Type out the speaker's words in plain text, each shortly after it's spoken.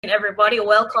Everybody.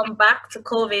 Welcome back to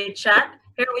COVID Chat.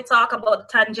 Here we talk about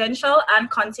tangential and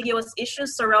contiguous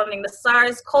issues surrounding the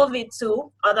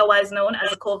SARS-CoV-2, otherwise known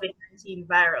as the COVID-19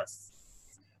 virus.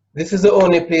 This is the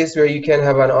only place where you can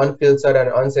have an unfiltered and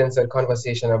uncensored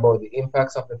conversation about the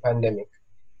impacts of the pandemic.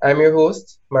 I'm your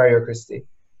host, Mario Christie.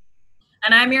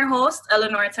 And I'm your host,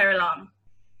 Eleanor Terrelong.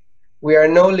 We are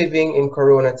now living in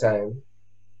Corona time.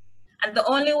 And the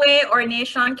only way our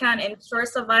nation can ensure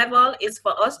survival is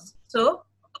for us to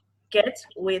get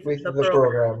with the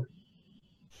program.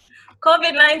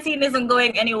 COVID-19 isn't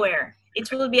going anywhere. It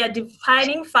will be a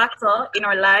defining factor in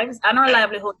our lives and our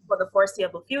livelihood for the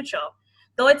foreseeable future.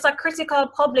 Though it's a critical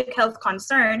public health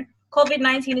concern,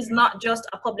 COVID-19 is not just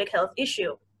a public health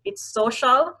issue. It's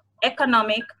social,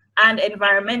 economic, and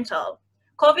environmental.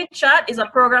 COVID Chat is a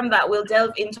program that will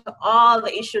delve into all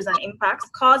the issues and impacts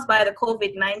caused by the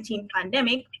COVID-19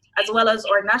 pandemic, as well as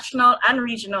our national and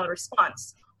regional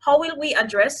response. How will we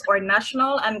address our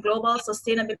national and global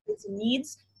sustainability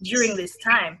needs during this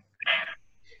time?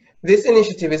 This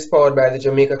initiative is powered by the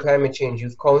Jamaica Climate Change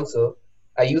Youth Council,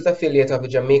 a youth affiliate of the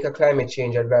Jamaica Climate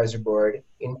Change Advisory Board,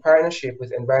 in partnership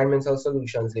with Environmental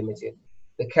Solutions Limited,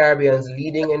 the Caribbean's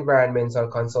leading environmental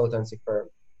consultancy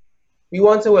firm. We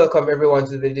want to welcome everyone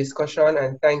to the discussion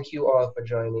and thank you all for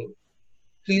joining.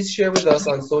 Please share with us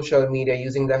on social media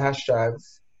using the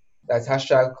hashtags, that's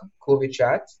hashtag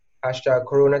COVIDchat, hashtag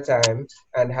CoronaTime,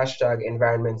 and hashtag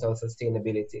environmental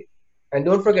sustainability. And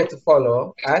don't forget to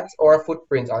follow at Our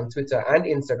Footprint on Twitter and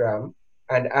Instagram,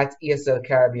 and at ESL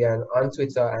Caribbean on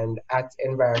Twitter, and at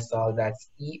Envirsol, that's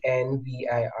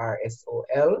ENVIRSOL,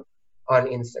 on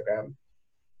Instagram.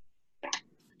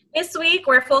 This week,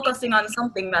 we're focusing on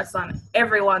something that's on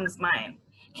everyone's mind.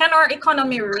 Can our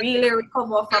economy really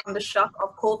recover from the shock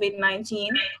of COVID-19?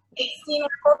 It's seen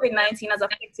COVID-19 has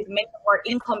affected many of our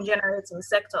income-generating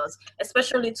sectors,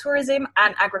 especially tourism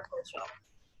and agriculture.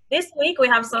 This week, we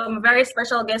have some very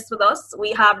special guests with us.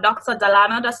 We have Dr.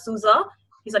 Delano Da Souza.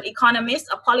 He's an economist,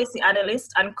 a policy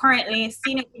analyst, and currently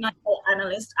senior financial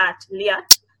analyst at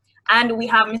Liat. And we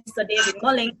have Mr. David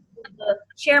Mulling, the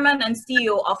chairman and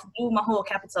CEO of Blue Maho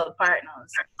Capital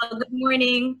Partners. So good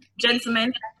morning,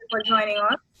 gentlemen. Thank you for joining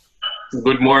us.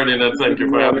 Good morning, and thank you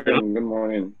for having me. Good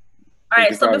morning. All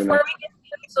right, so before we get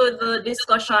into the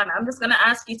discussion, I'm just going to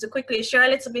ask you to quickly share a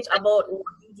little bit about what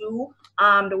you do,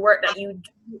 the work that you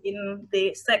do in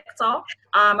the sector.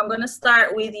 I'm going to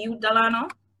start with you, Delano.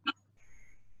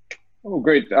 Oh,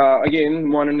 great. Again,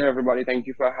 morning, everybody. Thank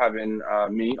you for having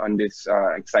me on this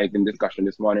exciting discussion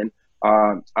this morning.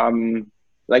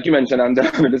 Like you mentioned, I'm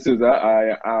Delano Da Souza.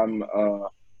 I am a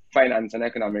finance and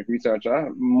economic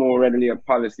researcher, more readily a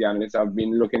policy analyst. I've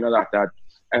been looking a lot at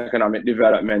economic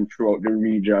development throughout the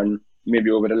region,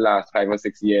 maybe over the last 5 or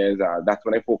 6 years. That's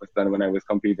what I focused on when I was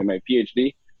completing my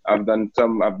PhD. I've been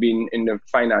in the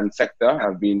finance sector.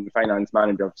 I've been finance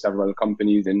manager of several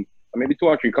companies in maybe 2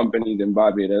 or 3 companies in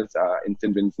Barbados, in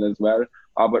St. Vincent as well.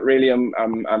 But really, I'm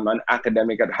an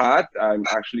academic at heart. I'm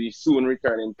actually soon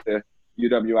returning to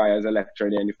UWI as a lecturer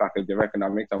in the Faculty of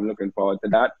Economics. I'm looking forward to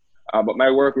that. But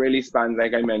my work really spans,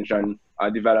 like I mentioned,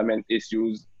 development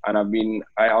issues. And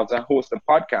I also host a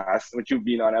podcast, which you've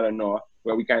been on, I don't know,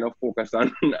 where we kind of focus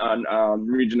on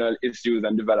regional issues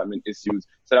and development issues.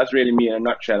 So that's really me in a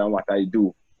nutshell on what I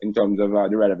do in terms of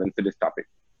the relevance to this topic.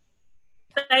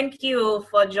 Thank you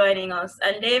for joining us.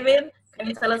 And David, can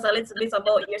you tell us a little bit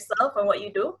about yourself and what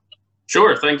you do?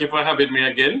 Sure, thank you for having me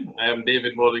again. I am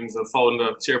David Mullings, the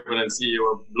founder, chairman, and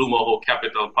CEO of Blue Maho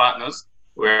Capital Partners.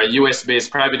 We're a US-based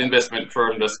private investment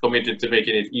firm that's committed to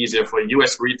making it easier for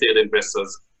US retail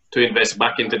investors to invest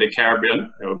back into the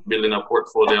Caribbean. We're building a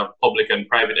portfolio of public and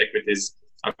private equities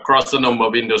across a number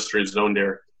of industries down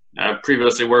there. I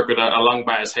previously worked with a long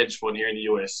bias hedge fund here in the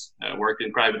US, worked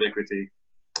in private equity,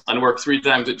 and worked 3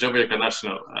 times at Jamaica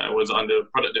National. I was on the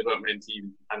product development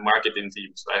team and marketing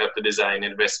team. So I helped to design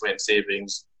investment,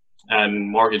 savings, and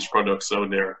mortgage products out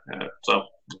there. So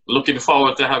looking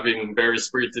forward to having very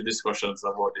spirited discussions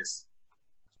about this.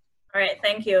 All right,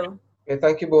 thank you. Okay,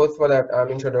 thank you both for that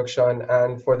introduction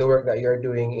and for the work that you're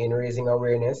doing in raising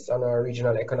awareness on our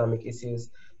regional economic issues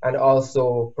and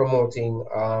also promoting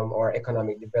our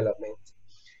economic development.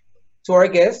 To our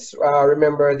guests,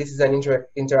 remember this is an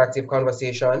interactive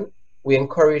conversation. We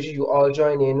encourage you all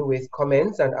join in with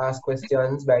comments and ask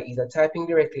questions by either typing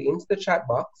directly into the chat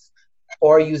box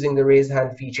or using the raise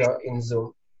hand feature in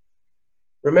Zoom.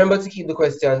 Remember to keep the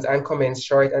questions and comments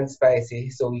short and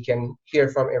spicy so we can hear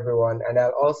from everyone. And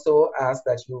I'll also ask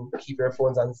that you keep your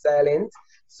phones on silent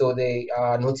so the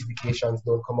notifications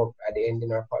don't come up at the end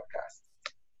in our podcast.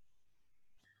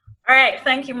 All right,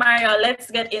 thank you, Mario. Let's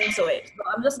get into it. So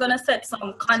I'm just going to set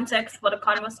some context for the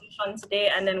conversation today,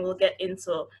 and then we'll get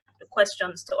into the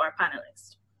questions to our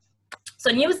panelists.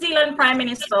 So New Zealand Prime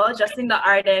Minister Jacinda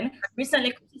Ardern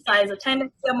recently criticized a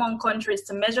tendency among countries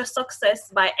to measure success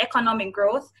by economic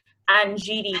growth and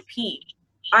GDP.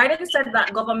 Ardern said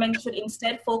that government should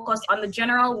instead focus on the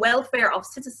general welfare of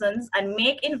citizens and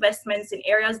make investments in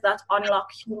areas that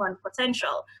unlock human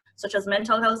potential, such as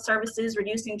mental health services,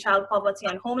 reducing child poverty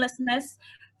and homelessness,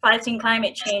 fighting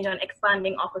climate change, and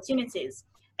expanding opportunities.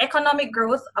 Economic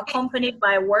growth accompanied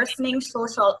by worsening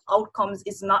social outcomes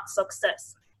is not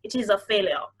success. It is a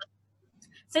failure.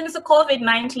 Since the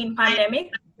COVID-19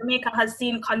 pandemic, Jamaica has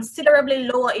seen considerably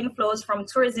lower inflows from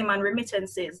tourism and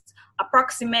remittances.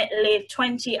 Approximately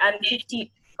 20% and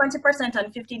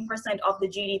 15% of the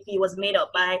GDP was made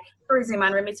up by tourism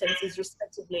and remittances,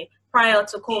 respectively, prior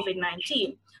to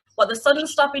COVID-19. But the sudden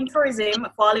stop in tourism,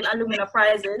 falling alumina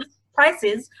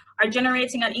prices are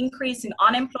generating an increase in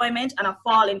unemployment and a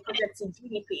fall in projected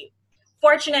GDP.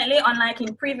 Fortunately, unlike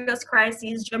in previous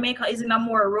crises, Jamaica is in a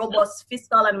more robust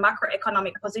fiscal and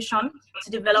macroeconomic position to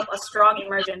develop a strong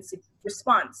emergency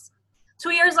response.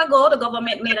 2 years ago, the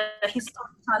government made a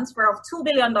historic transfer of $2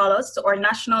 billion to our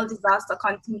National Disaster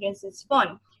Contingencies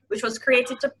Fund, which was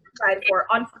created to provide for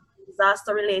unforeseen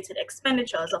disaster-related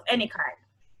expenditures of any kind.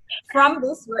 From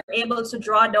this, we're able to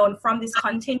draw down from this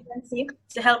contingency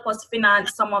to help us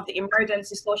finance some of the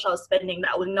emergency social spending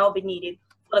that will now be needed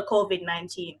for the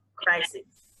COVID-19 crisis.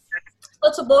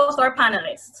 So to both our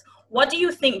panelists, what do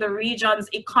you think the region's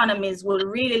economies will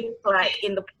really look like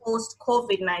in the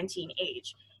post-COVID-19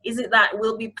 age? Is it that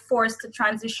we'll be forced to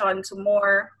transition to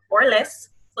more or less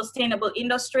sustainable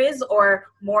industries or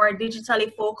more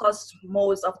digitally focused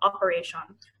modes of operation?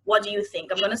 What do you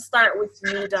think? I'm going to start with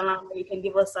you, Dalam. You can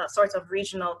give us a sort of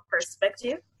regional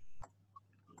perspective.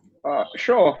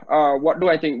 Sure. What do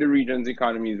I think the region's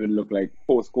economies will look like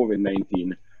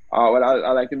post-COVID-19? Well,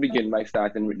 I'd like to begin by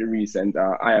starting with the recent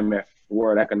IMF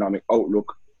World Economic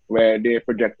Outlook, where they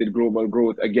projected global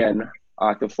growth again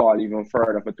to fall even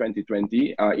further for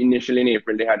 2020. Initially in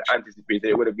April, they had anticipated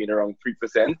it would have been around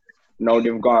 3%. Now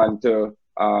they've gone to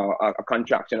a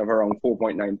contraction of around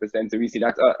 4.9%. So we see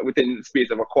that within the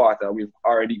space of a quarter, we've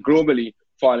already globally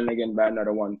fallen again by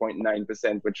another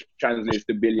 1.9%, which translates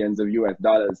to billions of US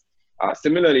dollars.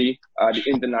 Similarly, the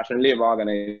International Labour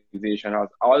Organization has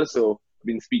also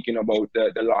been speaking about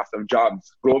the loss of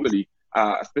jobs globally,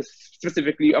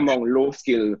 specifically among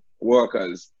low-skilled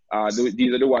workers.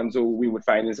 These are the ones who we would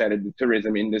find inside of the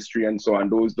tourism industry and so on,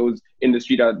 those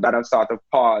industries that have sort of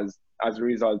paused as a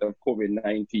result of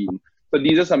COVID-19. So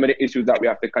these are some of the issues that we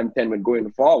have to contend with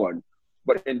going forward.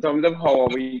 But in terms of how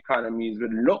our economies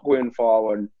will look going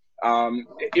forward,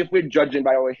 if we're judging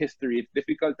by our history, it's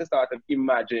difficult to sort of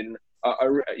imagine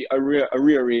a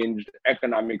rearranged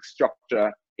economic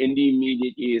structure in the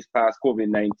immediate years past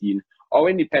COVID-19.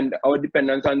 Our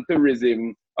dependence on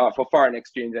tourism for foreign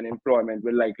exchange and employment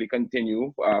will likely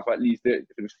continue for at least the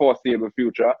foreseeable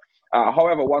future.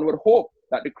 However, one would hope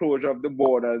that the closure of the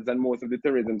borders and most of the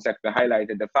tourism sector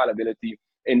highlighted the fallibility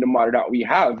in the model that we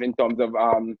have in terms of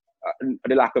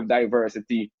the lack of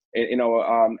diversity in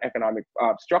our economic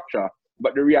structure.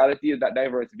 But the reality is that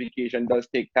diversification does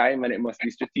take time and it must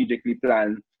be strategically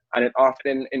planned. And it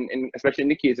often, especially in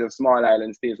the case of small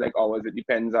island states like ours, it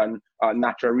depends on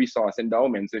natural resource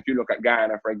endowments. So if you look at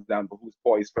Guyana, for example, who's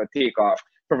poised for takeoff,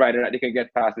 provided that they can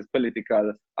get past this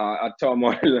political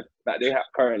turmoil that they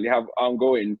currently have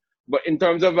ongoing. But in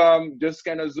terms of just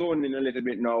kind of zoning a little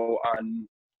bit now on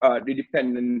the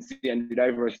dependency and the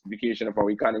diversification of our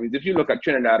economies. If you look at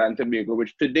Trinidad and Tobago,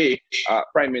 which today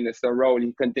Prime Minister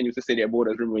Rowley continues to say their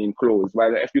borders remain closed,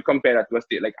 while if you compare that to a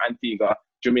state like Antigua,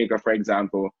 Jamaica, for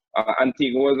example,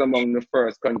 Antigua was among the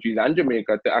first countries and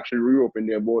Jamaica to actually reopen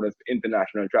their borders for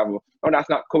international travel. Now, that's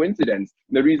not coincidence.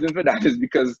 The reason for that is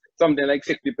because something like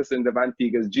 60% of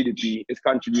Antigua's GDP is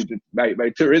contributed by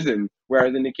tourism,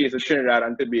 whereas in the case of Trinidad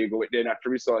and Tobago, with their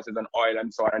natural resources and oil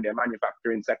and so on, and their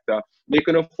manufacturing sector, they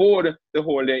can afford to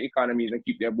hold their economies and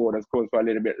keep their borders closed for a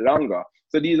little bit longer.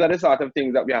 So these are the sort of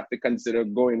things that we have to consider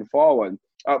going forward.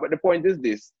 But the point is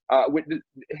this,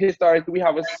 historically, we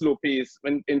have a slow pace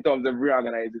in terms of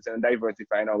reorganizing and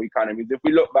diversifying our economies. If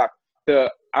we look back to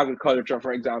agriculture,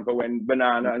 for example, when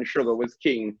banana and sugar was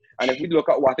king, and if we look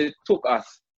at what it took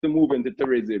us to move into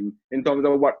tourism, in terms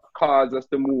of what caused us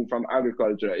to move from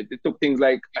agriculture, it took things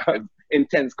like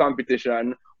intense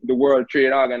competition, the World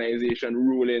Trade Organization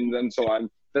rulings and so on,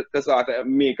 to sort of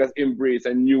make us embrace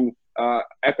a new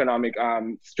economic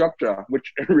structure,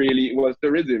 which really was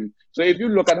tourism. So if you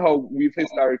look at how we've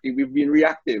been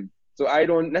reactive. So I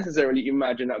don't necessarily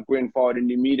imagine that going forward in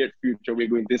the immediate future, we're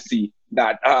going to see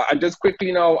that. And just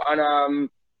quickly now on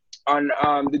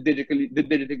the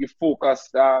digitally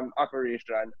focused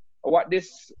operation, what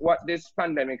this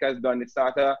pandemic has done, it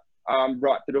started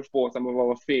brought to the fore some of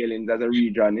our failings as a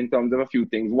region in terms of a few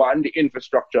things. One, the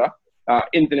infrastructure,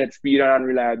 internet speed and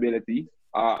reliability.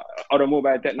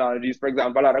 Automobile technologies, for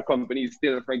example, a lot of companies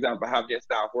still, for example, have their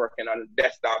staff working on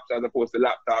desktops as opposed to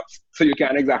laptops, so you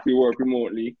can't exactly work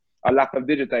remotely. A lack of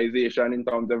digitization in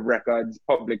terms of records,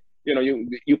 public,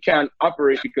 you can't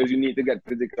operate because you need to get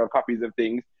physical copies of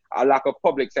things. A lack of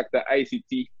public sector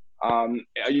ICT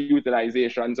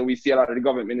utilization. So we see a lot of the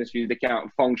government ministries, they can't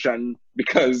function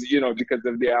because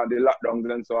of the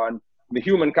lockdowns and so on. The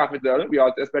human capital,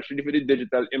 especially for the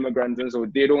digital immigrants and so,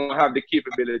 they don't have the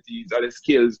capabilities or the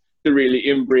skills to really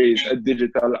embrace a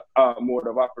digital mode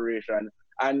of operation.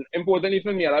 And importantly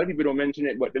for me, a lot of people don't mention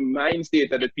it, but the mind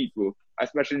state of the people,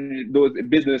 especially those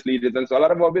business leaders. And so a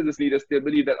lot of our business leaders still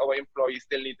believe that our employees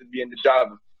still need to be in the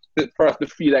job for us to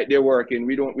feel like they're working.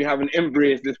 We haven't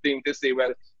embraced this thing to say,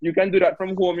 well, you can do that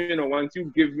from home, once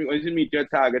you meet your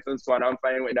targets and so on, I'm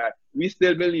fine with that. We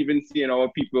still believe in seeing our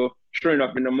people showing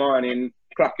up in the morning,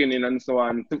 clocking in and so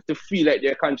on, to feel like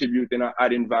they're contributing or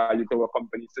adding value to our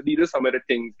company. So these are some of the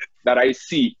things that I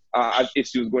see as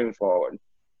issues going forward.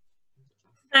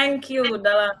 Thank you,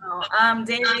 Delano.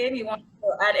 David, you want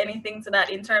to add anything to that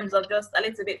in terms of just a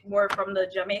little bit more from the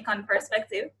Jamaican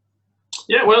perspective?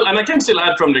 Yeah, well, and I can still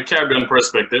add from the Caribbean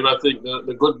perspective. I think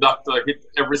the good doctor hit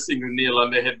every single nail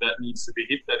on the head that needs to be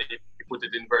hit, that he put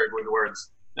it in very good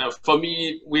words. Now, for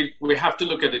me, we have to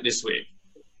look at it this way.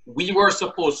 We were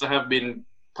supposed to have been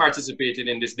participating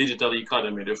in this digital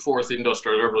economy, the fourth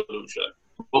industrial revolution,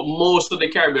 but most of the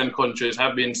Caribbean countries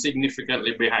have been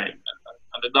significantly behind.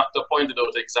 And the doctor pointed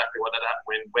out exactly what had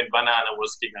happened when banana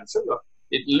was king and sugar.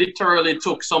 It literally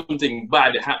took something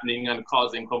bad happening and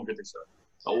causing competition.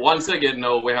 So once again,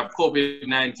 now we have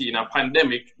COVID-19, a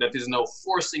pandemic that is now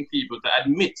forcing people to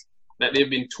admit that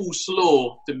they've been too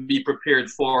slow to be prepared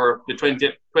for the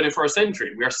 21st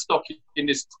century. We are stuck in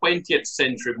this 20th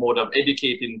century mode of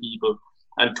educating people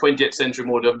and 20th century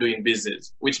mode of doing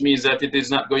business, which means that it is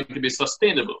not going to be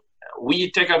sustainable. We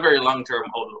take a very long-term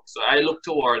outlook. So I look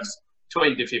towards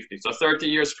 2050. So 30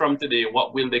 years from today,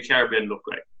 what will the Caribbean look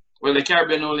like? Well, the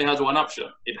Caribbean only has one option.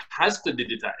 It has to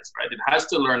digitize, right? It has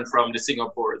to learn from the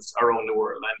Singapores around the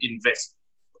world and invest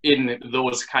in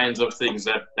those kinds of things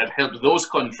that help those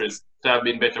countries to have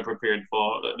been better prepared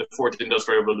for the fourth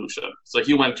industrial revolution. So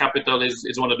human capital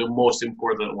is one of the most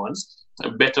important ones.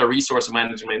 Better resource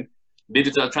management,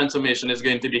 digital transformation is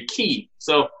going to be key.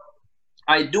 So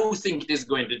I do think it is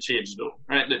going to change though,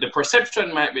 right? The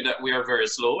perception might be that we are very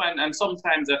slow, and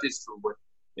sometimes that is true, but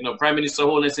Prime Minister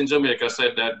Holness in Jamaica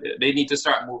said that they need to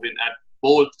start moving at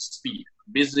bolt speed.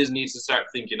 Business needs to start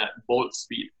thinking at bolt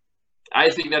speed. I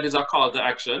think that is a call to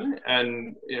action,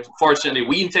 and fortunately,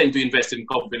 we intend to invest in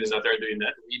companies that are doing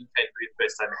that. We intend to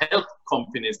invest and help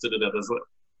companies to do that as well.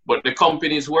 But the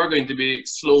companies who are going to be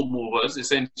slow movers,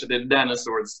 essentially the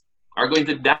dinosaurs, are going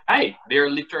to die. They're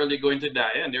literally going to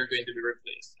die, and they're going to be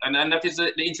replaced. And that is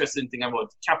the interesting thing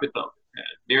about capital.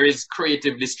 There is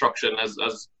creative destruction,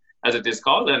 as it is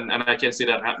called, and I can see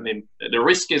that happening. The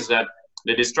risk is that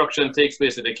the destruction takes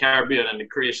place in the Caribbean and the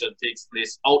creation takes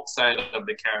place outside of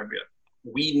the Caribbean.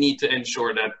 We need to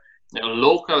ensure that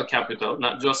local capital,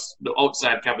 not just the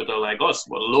outside capital like us,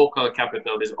 but local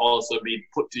capital is also being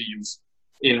put to use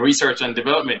in research and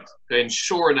development to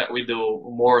ensure that we do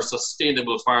more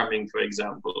sustainable farming, for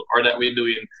example, or that we're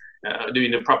doing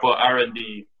the proper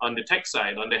R&D on the tech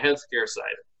side, on the healthcare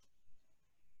side.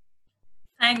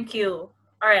 Thank you.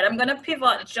 All right, I'm going to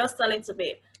pivot just a little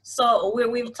bit. So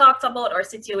we've talked about our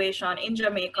situation in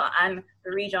Jamaica and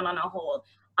the region on a whole.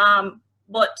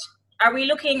 But are we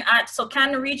looking at, so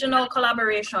can regional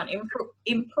collaboration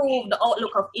improve the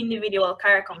outlook of individual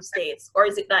CARICOM states? Or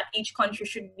is it that each country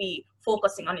should be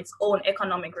focusing on its own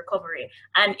economic recovery?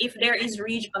 And if there is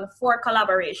region for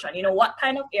collaboration, what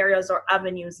kind of areas or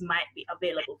avenues might be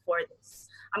available for this?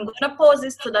 I'm going to pose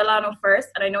this to Delano first.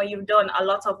 And I know you've done a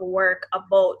lot of work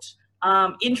about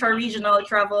intra-regional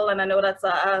travel, and I know that's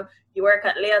you work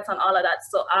at LEAT and all of that.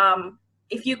 So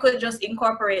if you could just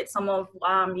incorporate some of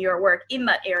your work in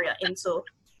that area into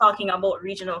talking about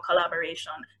regional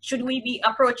collaboration. Should we be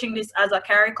approaching this as a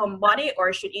CARICOM body,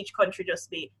 or should each country just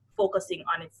be focusing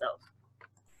on itself?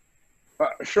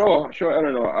 Sure. I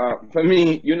don't know. For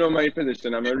me, my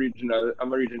position. I'm a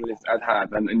regionalist at heart,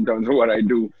 and in terms of what I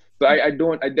do. So I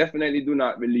definitely do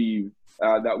not believe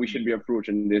that we should be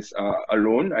approaching this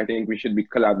alone. I think we should be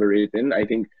collaborating. I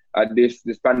think this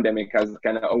pandemic has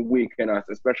kind of awakened us,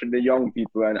 especially the young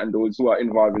people and those who are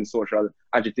involved in social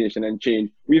agitation and change.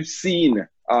 We've seen,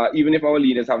 even if our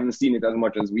leaders haven't seen it as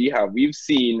much as we have, we've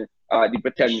seen the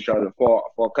potential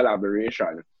for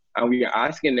collaboration, and we are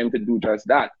asking them to do just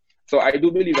that. So I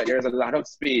do believe that there's a lot of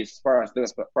space for us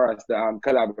to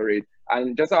collaborate.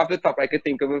 And just off the top, I could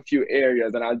think of a few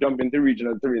areas, and I'll jump into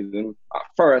regional tourism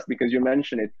first because you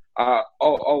mentioned it.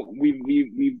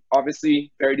 We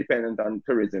obviously very dependent on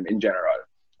tourism in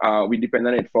general. We depend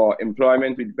on it for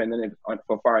employment, we depend on it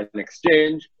for foreign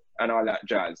exchange and all that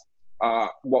jazz.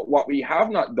 What we have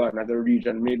not done as a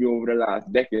region, maybe over the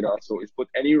last decade or so, is put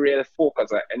any real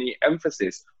focus or any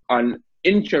emphasis on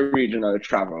inter-regional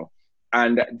travel.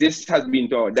 And this has been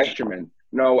to our detriment.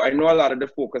 Now, I know a lot of the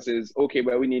focus is, okay,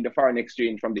 well, we need the foreign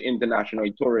exchange from the international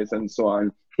tourists and so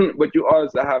on. But you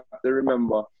also have to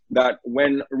remember that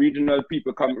when regional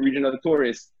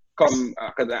tourists come,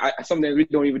 because sometimes we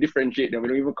don't even differentiate them. We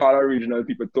don't even call our regional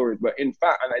people tourists. But in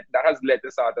fact, and that has led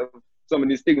to sort of some of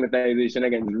the stigmatization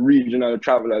against regional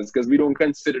travelers, because we don't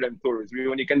consider them tourists. We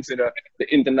only consider the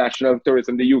international tourists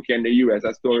from the UK and the US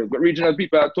as tourists. But regional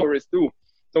people are tourists too.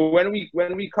 So when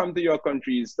we come to your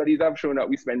countries, studies have shown that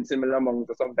we spend similar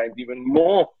amounts or sometimes even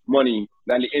more money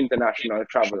than the international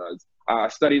travelers.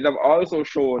 Studies have also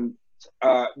shown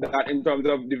that in terms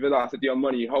of the velocity of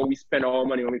money, how we spend our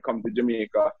money when we come to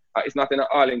Jamaica, it's not in an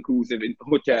all-inclusive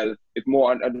hotel. It's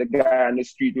more on the guy on the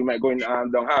street. We might go in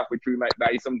down halfway through, we might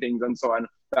buy some things and so on,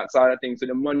 that sort of thing. So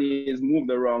the money is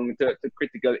moved around to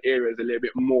critical areas a little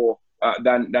bit more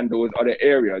than those other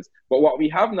areas. But what we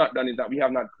have not done is that we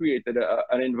have not created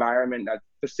an environment that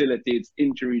facilitates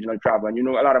inter-regional travel. And you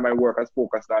know, a lot of my work has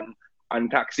focused on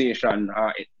taxation,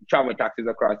 travel taxes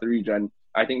across the region.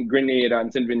 I think Grenada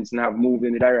and St. Vincent have moved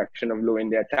in the direction of lowering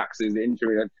their taxes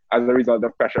as a result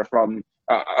of pressure from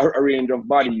a range of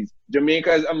bodies.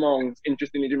 Jamaica is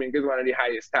interestingly, Jamaica is one of the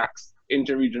highest tax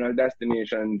inter-regional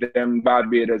destinations,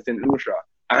 Barbados, St. Lucia.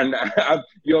 And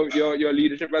your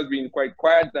leadership has been quite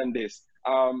quiet on this,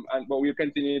 but we'll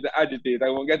continue to agitate. I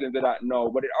won't get into that now,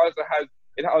 but it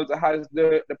also has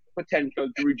the potential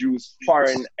to reduce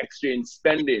foreign exchange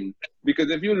spending. Because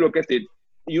if you look at it,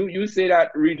 you say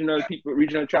that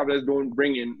regional travelers don't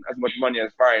bring in as much money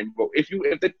as foreign, but if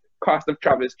the cost of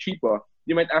travel is cheaper,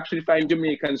 you might actually find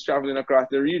Jamaicans traveling across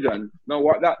the region. Now,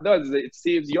 what that does is it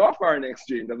saves your foreign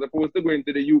exchange, as opposed to going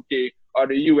to the UK or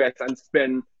the US and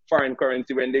spend foreign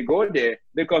currency. When they go there,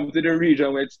 they come to the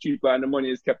region where it's cheaper and the money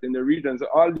is kept in the region. So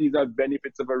all these are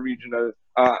benefits of a regional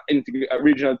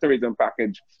tourism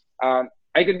package.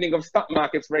 I can think of stock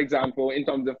markets, for example, in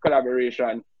terms of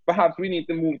collaboration. Perhaps we need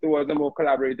to move towards a more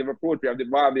collaborative approach. We have the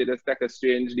Barbados Stock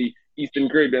Exchange, the Eastern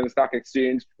Caribbean Stock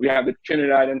Exchange, we have the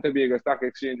Trinidad and Tobago Stock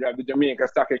Exchange, we have the Jamaica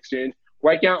Stock Exchange.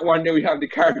 Why can't one day we have the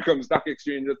CARICOM Stock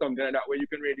Exchange or something like that, where you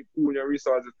can really pool your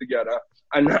resources together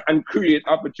and create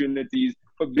opportunities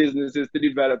for businesses to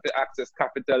develop, to access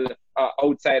capital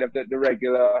outside of the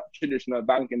regular traditional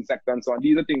banking sector and so on.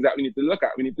 These are things that we need to look at.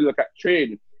 We need to look at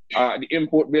trade. The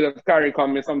import bill of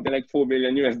CARICOM is something like $4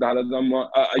 billion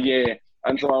a year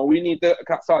and so on. We need to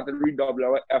sort of redouble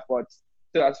our efforts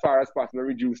to, as far as possible,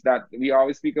 reduce that. We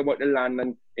always speak about the land,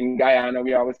 and in Guyana,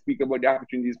 we always speak about the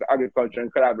opportunities for agriculture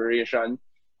and collaboration.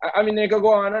 I mean, they could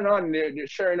go on and on. They're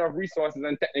sharing of resources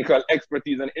and technical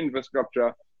expertise and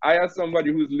infrastructure. I, as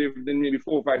somebody who's lived in maybe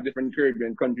 4 or 5 different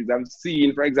Caribbean countries, I've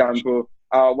seen, for example,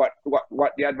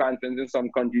 what the advancements in some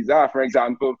countries are. For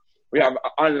example, we have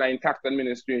online tax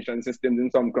administration systems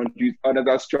in some countries. Others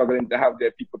are struggling to have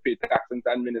their people pay tax and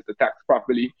to administer tax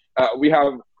properly. We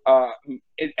have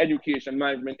education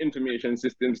management information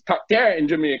systems top tier in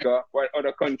Jamaica, while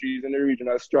other countries in the region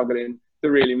are struggling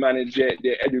to really manage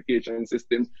their education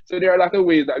systems. So there are a lot of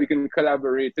ways that we can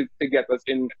collaborate to get us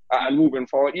in and moving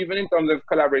forward, even in terms of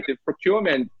collaborative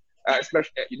procurement. Especially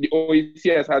the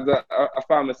OECS has a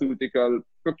pharmaceutical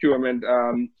procurement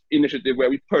initiative where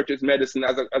we purchase medicine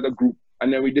as a group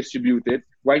and then we distribute it.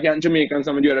 Why can't Jamaica and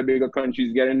some of the other bigger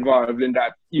countries get involved in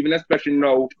that? Even especially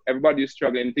now, everybody is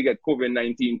struggling to get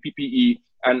COVID-19 PPE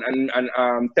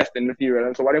and testing material.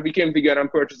 And so what if we came together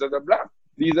and purchased as a block?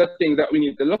 These are things that we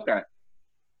need to look at.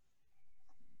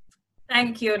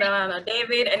 Thank you, Delano.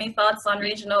 David, any thoughts on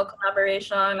regional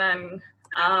collaboration and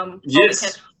yes. How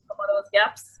we can cover those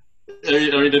gaps? I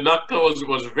mean, the doctor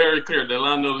was very clear.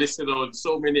 Delano listed out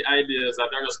so many ideas that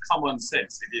are just common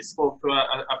sense. If you spoke to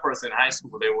a person in high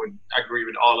school, they would agree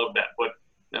with all of that.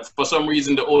 But for some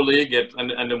reason, the older you get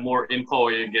and the more in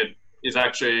power you get, is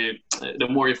actually the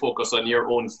more you focus on your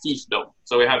own fiefdom.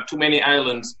 So we have too many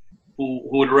islands who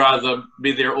would rather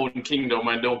be their own kingdom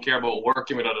and don't care about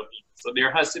working with other people. So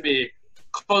there has to be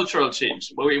cultural change.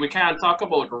 But we can't talk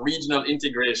about regional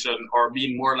integration or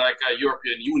being more like a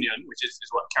European Union, which is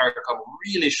what CARICOM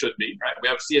really should be, right? We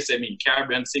have CSME,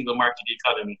 Caribbean Single Market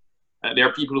Economy. There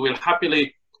are people who will happily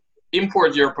import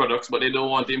your products, but they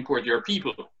don't want to import your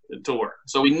people to work.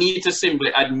 So we need to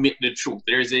simply admit the truth.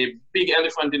 There is a big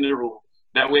elephant in the room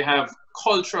that we have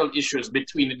cultural issues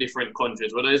between the different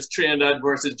countries, whether it's Trinidad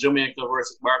versus Jamaica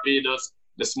versus Barbados,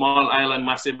 the small island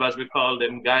massive, as we call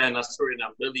them, Guyana,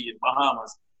 Suriname, Belize,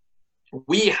 Bahamas.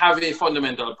 We have a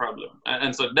fundamental problem.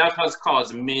 And so that has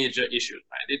caused major issues.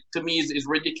 Right? It, to me, is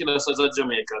ridiculous as a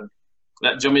Jamaican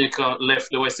that Jamaica left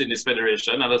the West Indies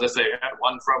Federation. And as I say,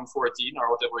 1 from 14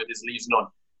 or whatever it is leaves none.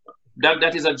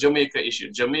 That is a Jamaica issue.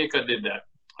 Jamaica did that.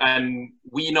 And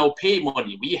we now pay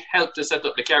money. We helped to set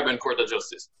up the Caribbean Court of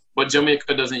Justice. But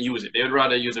Jamaica doesn't use it. They would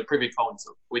rather use a Privy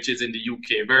Council, which is in the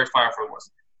UK, very far from us.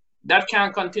 That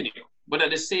can't continue. But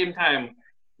at the same time,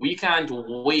 we can't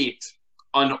wait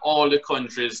on all the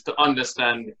countries to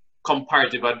understand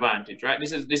comparative advantage, right?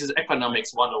 This is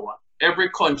economics 101. Every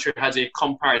country has a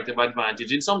comparative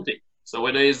advantage in something. So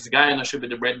whether it's Guyana should be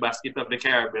the breadbasket of the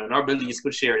Caribbean, or Belize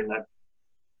could share in that.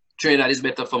 Trinidad is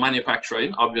better for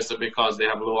manufacturing, obviously because they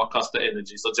have lower cost of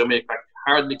energy. So Jamaica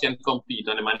hardly can compete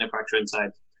on the manufacturing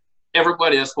side.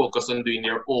 Everybody has focused on doing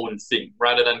their own thing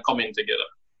rather than coming together.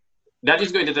 That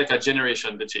is going to take a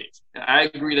generation to change.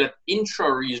 I agree that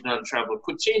intra-regional travel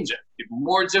could change it. If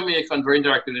more Jamaicans were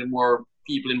interacting with more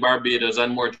people in Barbados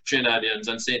and more Trinidadians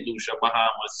and St. Lucia,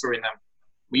 Bahamas, Suriname,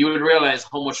 we would realize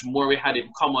how much more we had in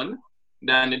common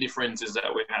than the differences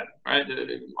that we had, right?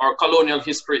 Our colonial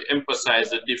history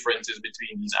emphasized the differences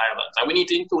between these islands. And we need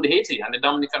to include Haiti and the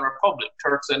Dominican Republic,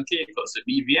 Turks and Caicos, the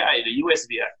BVI, the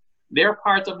USVI. They're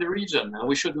part of the region, and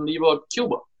we shouldn't leave out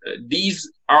Cuba. These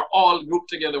are all grouped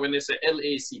together when they say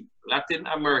LAC, Latin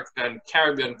American,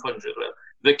 Caribbean countries. Well,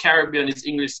 the Caribbean is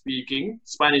English-speaking,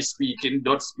 Spanish-speaking,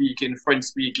 Dutch-speaking,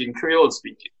 French-speaking,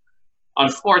 Creole-speaking.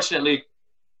 Unfortunately,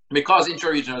 because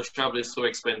inter-regional travel is so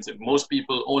expensive, most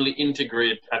people only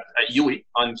integrate at UWI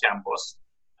on campus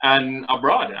and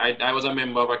abroad. I was a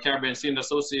member of a Caribbean Student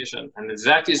Association, and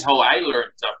that is how I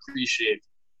learned to appreciate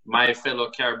my fellow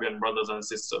Caribbean brothers and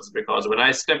sisters, because when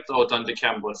I stepped out on the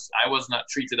campus, I was not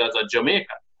treated as a Jamaican.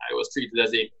 I was treated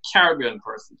as a Caribbean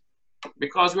person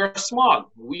because we're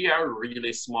small. We are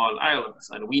really small islands,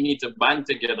 and we need to band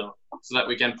together so that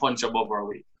we can punch above our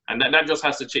weight. And that just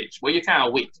has to change. Well, you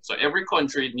can't wait. So every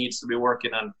country needs to be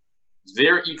working on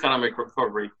their economic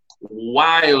recovery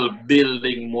while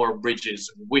building more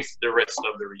bridges with the rest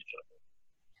of the region.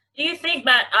 Do you think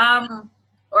that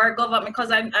our government,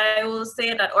 because I will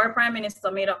say that our Prime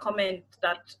Minister made a comment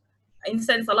that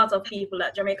incensed a lot of people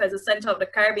that Jamaica is the center of the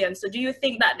Caribbean. So do you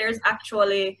think that there's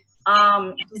actually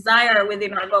desire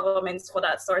within our governments for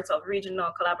that sort of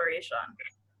regional collaboration?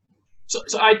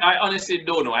 So I honestly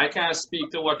don't know. I can't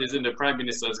speak to what is in the Prime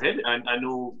Minister's head. I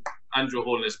know Andrew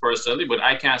Holness personally, but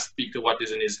I can't speak to what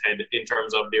is in his head in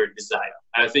terms of their desire.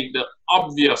 I think the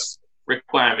obvious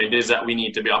requirement is that we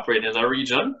need to be operating as a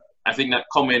region. I think that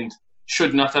comment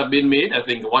should not have been made. I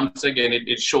think once again,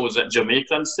 it shows that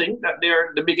Jamaicans think that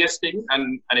they're the biggest thing,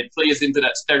 and it plays into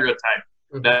that stereotype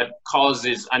that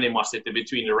causes animosity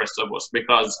between the rest of us.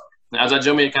 Because as a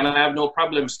Jamaican, I have no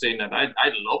problem saying that. I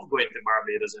love going to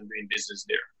Barbados and doing business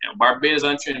there. You know, Barbados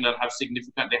and Trinidad have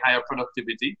significantly higher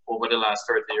productivity over the last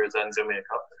 30 years than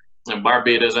Jamaica. And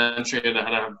Barbados and Trinidad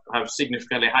have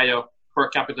significantly higher per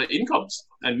capita incomes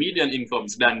and median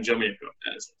incomes than Jamaica.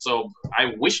 So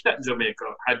I wish that Jamaica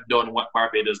had done what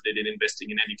Barbados did in investing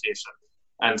in education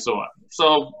and so on.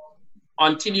 So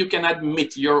until you can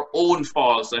admit your own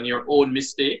faults and your own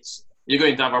mistakes, you're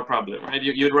going to have a problem, right?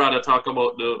 You'd rather talk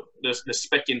about the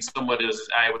speck in somebody else's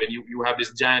eye when you have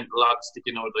this giant log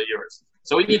sticking out of yours.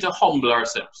 So we need to humble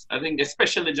ourselves. I think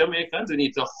especially Jamaicans, we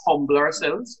need to humble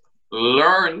ourselves,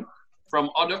 learn from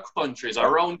other countries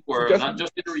around the world, not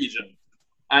just in the region.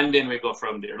 And then we go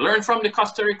from there. Learn from the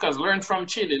Costa Ricas, learn from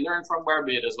Chile, learn from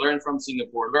Barbados, learn from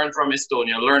Singapore, learn from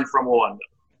Estonia, learn from Rwanda,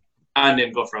 and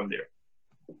then go from there.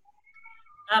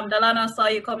 Delano, saw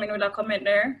you coming with a comment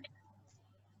there.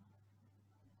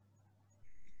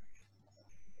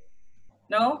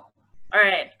 No? All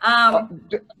right.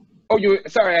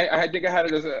 Sorry, I think I had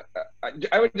just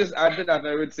I would just add to that.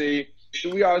 I would say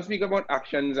we all speak about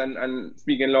actions and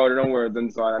speaking louder than words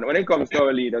and so on. And when it comes to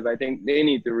our leaders, I think they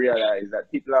need to realize that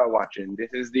people are watching. This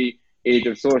is the age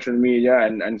of social media,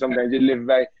 and sometimes you live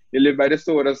by the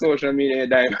sword of social media, you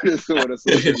die by the sword of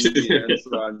social media and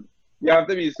so on. You have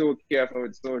to be so careful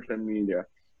with social media.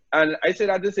 And I say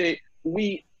that to say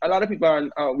a lot of people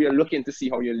we are looking to see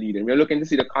how you're leading. We're looking to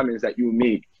see the comments that you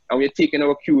make. and we're taking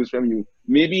our cues from you.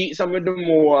 Maybe some of the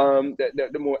more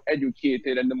the more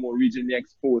educated and the more regionally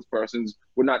exposed persons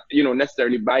would not,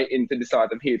 necessarily buy into the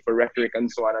sort of hateful rhetoric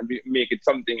and so on, and make it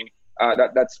something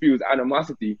that spews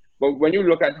animosity. But when you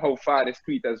look at how far this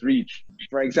tweet has reached,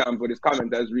 for example, this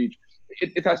comment has reached,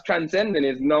 it has transcended.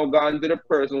 It's now gone to the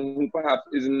person who perhaps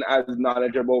isn't as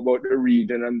knowledgeable about the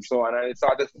region and so on, and it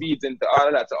sort of feeds into all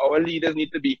of that. So our leaders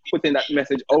need to be putting that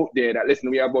message out there that, listen,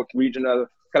 we are about regional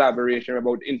collaboration,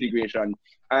 about integration.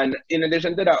 And in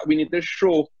addition to that, we need to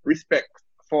show respect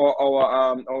for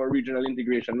our regional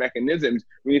integration mechanisms.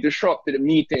 We need to show up to the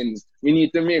meetings. We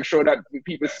need to make sure that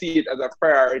people see it as a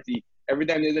priority. Every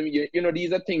time there's a meeting,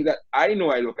 these are things that I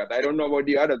know I look at. I don't know about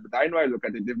the others, but I know I look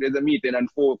at it. If there's a meeting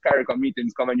and 4 CARICOM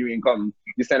meetings come and you ain't come,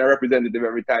 you send a representative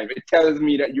every time. It tells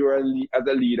me that you're, as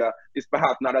a leader, is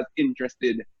perhaps not as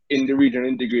interested in the regional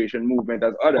integration movement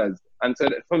as others. And so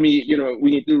for me,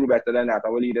 we need to do better than that.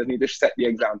 Our leaders need to set the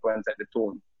example and set the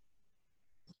tone.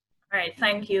 All right,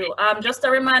 thank you. Just a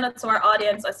reminder to our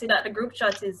audience, I see that the group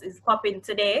chat is popping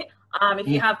today. If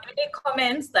you have any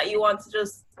comments that you want to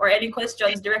or any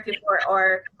questions directly for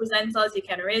our presenters, you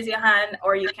can raise your hand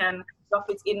or you can drop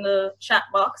it in the chat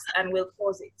box and we'll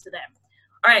pose it to them.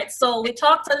 All right, so we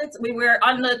talked we were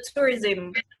on the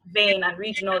tourism vein and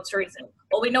regional tourism.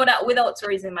 But we know that without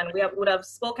tourism, and we would have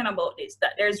spoken about this,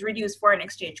 that there's reduced foreign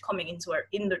exchange coming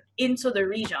into the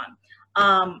region.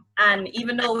 And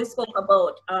even though we spoke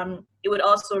about it would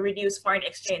also reduce foreign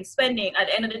exchange spending, at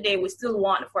the end of the day, we still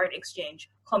want foreign exchange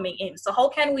coming in. So how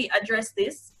can we address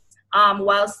this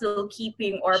while still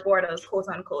keeping our borders, quote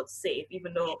unquote, safe?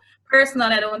 Even though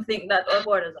personally, I don't think that our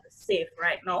borders are safe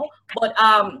right now. But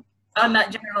on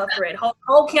that general thread,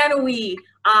 how can we,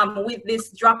 with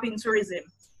this drop in tourism,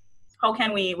 how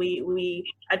can we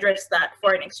address that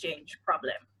foreign exchange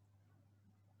problem?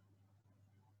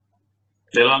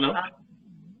 Delano?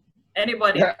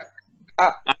 Anybody?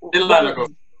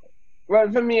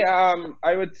 Well, for me,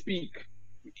 I would speak.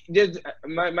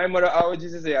 My mother always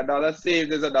used to say, a dollar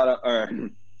saved is a dollar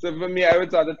earned. So for me, I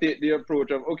would sort of take the approach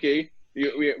of, okay,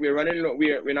 we're running low,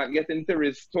 we're not getting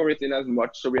tourists in as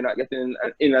much, so we're not getting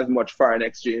in as much foreign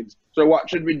exchange. So what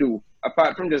should we do?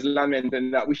 Apart from just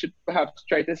lamenting that, we should perhaps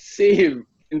try to save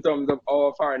in terms of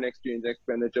our foreign exchange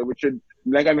expenditure. We should,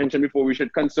 like I mentioned before, we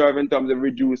should conserve in terms of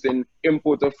reducing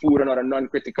imports of food and other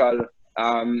non-critical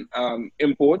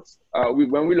imports.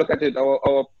 When we look at it,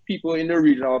 our people in the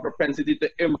region, our propensity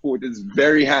to import is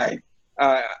very high.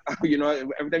 Every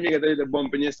time you get a little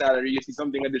bump in your salary, you see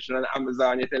something additional on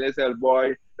Amazon, you tell yourself,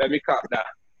 boy, let me cop that.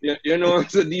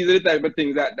 So these are the type of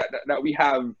things that we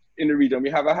have in the region. We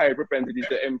have a higher propensity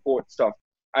to import stuff,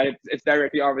 and it's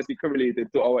directly obviously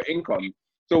correlated to our income.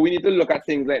 So we need to look at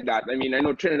things like that. I mean, I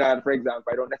know Trinidad, for example,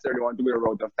 I don't necessarily want to go a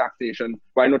route of taxation,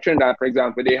 but I know Trinidad, for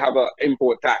example, they have an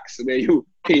import tax where you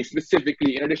pay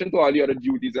specifically, in addition to all the other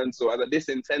duties and so, as a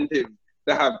disincentive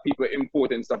to have people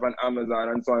importing stuff on Amazon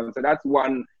and so on. So that's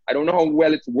one. I don't know how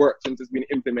well it's worked since it's been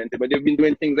implemented, but they've been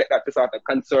doing things like that to sort of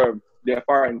conserve their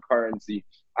foreign currency.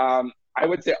 I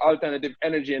would say alternative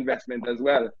energy investment as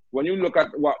well. When you look at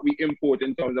what we import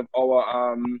in terms of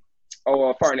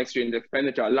our foreign exchange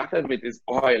expenditure, a lot of it is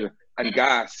oil and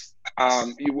gas.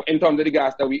 In terms of the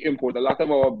gas that we import, a lot of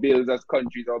our bills as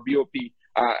countries, our BOP,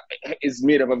 is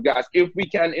made up of gas. If we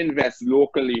can invest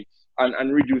locally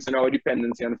and reducing our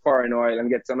dependency on foreign oil and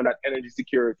get some of that energy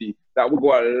security, that will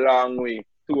go a long way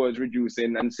towards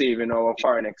reducing and saving our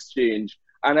foreign exchange.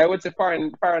 And I would say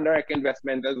foreign direct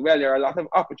investment as well. There are a lot of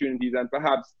opportunities, and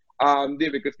perhaps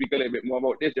David could speak a little bit more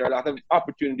about this. There are a lot of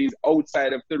opportunities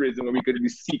outside of tourism where we could be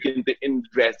seeking to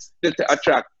invest, to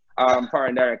attract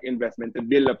foreign direct investment, to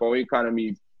build up our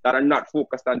economies that are not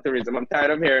focused on tourism. I'm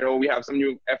tired of hearing, oh, we have some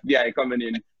new FDI coming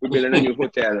in, we're building a new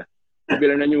hotel. We're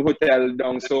building a new hotel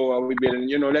down, so we're building,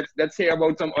 let's hear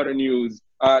about some other news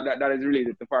that is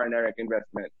related to foreign direct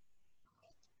investment.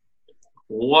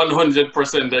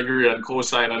 100% agree and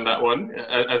co-sign on that one.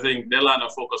 I think Delano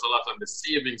focused a lot on the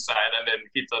saving side and then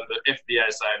hit on the FDI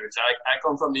side, which I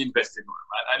come from the investing world.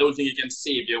 Right? I don't think you can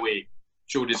save your way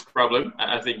through this problem.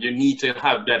 I think you need to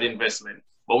have that investment.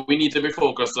 But we need to be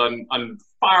focused on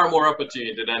far more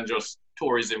opportunity than just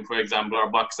tourism, for example, or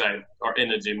bauxite or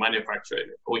energy manufacturing.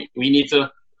 We need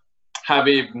to have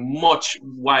a much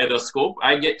wider scope.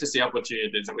 I get to see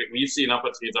opportunities. We've seen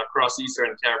opportunities across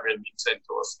Eastern Caribbean being sent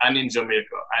to us, and in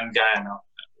Jamaica and Guyana.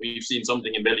 We've seen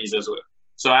something in Belize as well.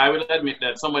 So I will admit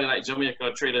that somebody like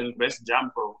Jamaica Trade and Invest,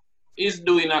 JAMPRO, is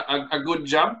doing a good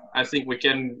job. I think we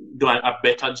can do a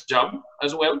better job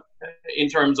as well in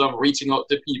terms of reaching out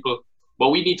to people. But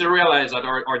we need to realize that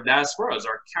our diasporas,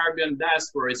 our Caribbean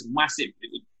diaspora, is massive.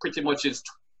 It pretty much is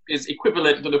is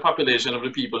equivalent to the population of the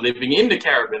people living in the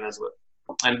Caribbean as well.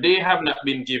 And they have not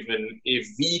been given a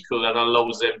vehicle that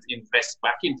allows them to invest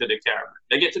back into the Caribbean.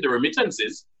 They get to the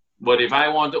remittances, but if I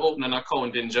want to open an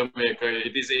account in Jamaica,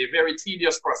 it is a very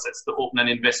tedious process to open an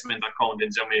investment account in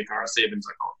Jamaica or a savings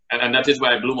account. And that is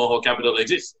why Blue Moho Capital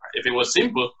exists. If it was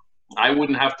simple, I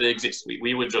wouldn't have to exist.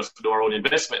 We would just do our own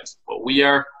investments. But we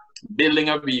are building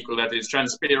a vehicle that is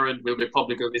transparent, will be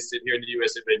publicly listed here in the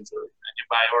US eventually. And you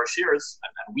buy our shares,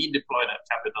 and we deploy that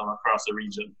capital across the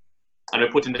region. And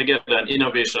we're putting together an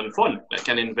innovation fund that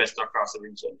can invest across the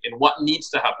region in what needs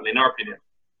to happen, in our opinion,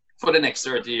 for the next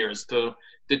 30 years to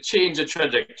change the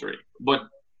trajectory. But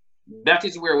that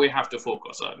is where we have to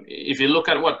focus on. If you look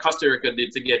at what Costa Rica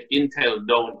did to get Intel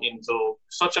down into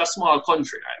such a small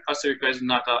country, right? Costa Rica is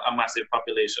not a massive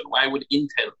population. Why would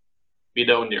Intel be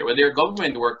down there? Well, their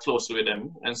government worked closely with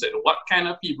them and said, what kind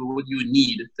of people would you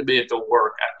need to be able to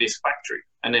work at this factory?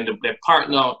 And then they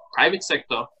partner private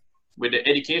sector with the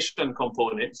education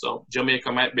component. So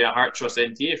Jamaica might be a Heart Trust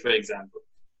NTA, for example.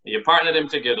 You partner them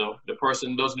together, the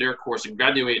person does their course,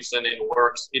 graduates, and then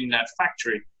works in that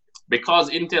factory. Because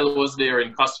Intel was there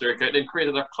in Costa Rica, it then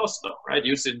created a cluster, right?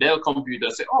 You see Dell Computer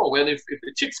say, oh, well, if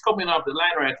the chip's coming off the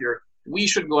line right here, we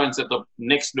should go and set up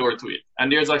next door to it.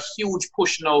 And there's a huge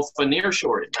push now for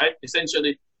nearshoring, right?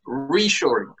 Essentially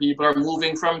reshoring. People are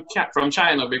moving from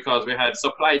China because we had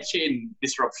supply chain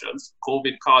disruptions.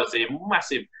 COVID caused a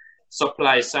massive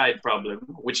supply side problem,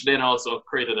 which then also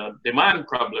created a demand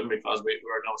problem because we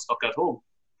are now stuck at home.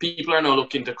 People are now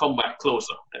looking to come back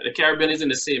closer. The Caribbean is in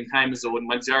the same time zone,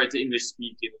 majority English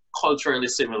speaking, culturally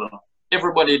similar.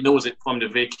 Everybody knows it from the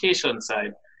vacation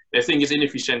side. They think it's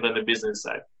inefficient on the business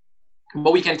side.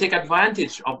 But we can take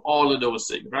advantage of all of those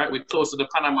things, right? We're close to the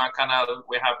Panama Canal.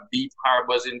 We have deep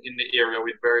harbors in the area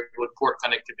with very good port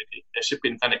connectivity,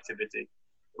 shipping connectivity.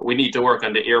 We need to work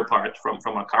on the air part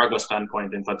from a cargo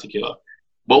standpoint in particular.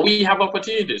 But we have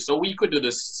opportunities. So we could do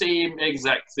the same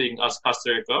exact thing as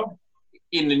Costa Rica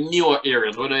in the newer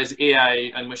areas, whether it's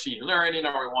AI and machine learning,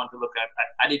 or we want to look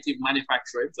at additive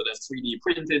manufacturing, so that's 3D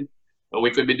printing. Or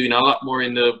we could be doing a lot more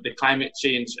in the climate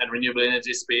change and renewable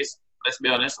energy space. Let's be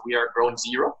honest, we are ground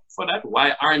zero for that.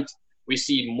 Why aren't we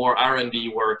seeing more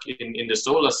R&D work in the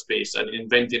solar space and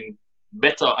inventing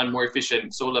better and more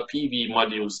efficient solar PV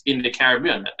modules in the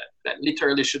Caribbean? That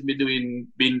literally should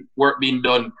be work being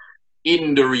done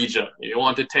in the region. You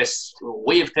want to test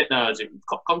wave technology,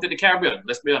 come to the Caribbean,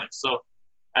 let's be honest. So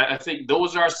I think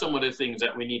those are some of the things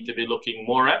that we need to be looking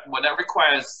more at, but that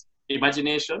requires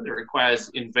imagination. It requires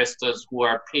investors who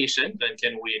are patient and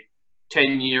can wait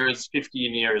 10 years,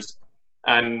 15 years,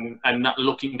 and not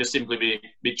looking to simply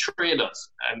be traders.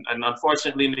 And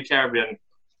unfortunately in the Caribbean,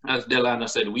 as Delano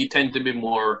said, we tend to be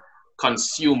more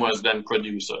consumers than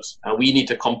producers. And we need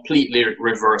to completely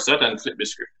reverse that and flip the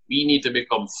script. We need to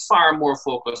become far more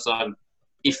focused on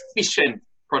efficient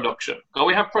production. Because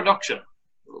we have production.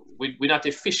 We're not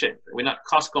efficient. We're not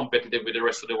cost competitive with the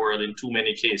rest of the world in too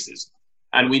many cases.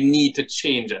 And we need to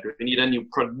change that. We need a new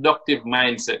productive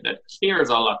mindset that cares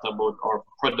a lot about our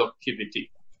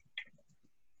productivity.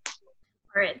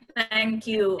 All right, thank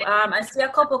you. I see a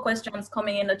couple questions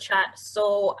coming in the chat.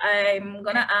 So I'm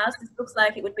gonna ask, this looks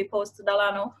like it would be posed to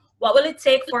Delano. What will it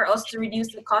take for us to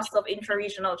reduce the cost of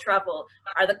intra-regional travel?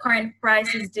 Are the current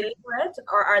prices deliberate,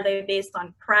 or are they based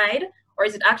on pride? Or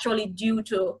is it actually due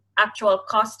to actual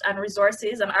cost and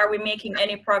resources? And are we making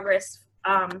any progress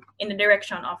in the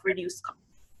direction of reduced cost?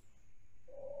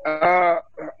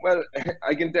 Well,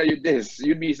 I can tell you this,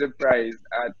 you'd be surprised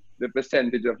at the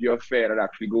percentage of your fare that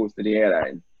actually goes to the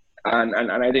airline.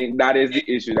 And I think that is the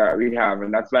issue that we have.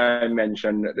 And that's why I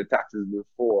mentioned the taxes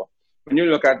before. When you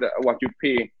look at what you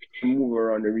pay to move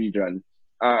around the region,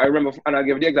 I remember, and I'll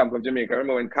give the example of Jamaica. I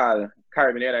remember when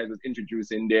Caribbean Airlines was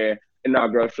introducing their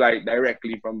inaugural flight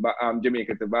directly from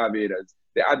Jamaica to Barbados.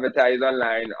 They advertised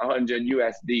online 100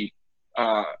 USD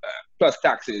plus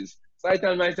taxes. So I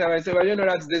tell myself, I say, well, you know,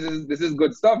 this is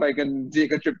good stuff. I can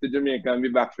take a trip to Jamaica and be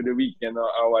back for the weekend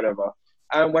or whatever.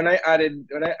 And when I added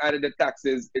the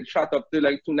taxes, it shot up to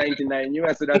like $299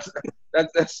 US. So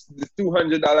that's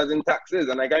 $200 in taxes.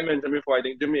 And like I mentioned before, I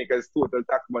think Jamaica's total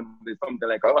tax money is something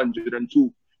like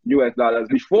 $102 US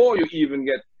before you even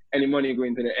get any money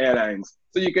going to the airlines.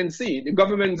 So you can see the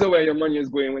government's where your money is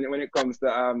going when it comes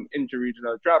to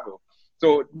inter-regional travel.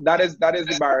 So that is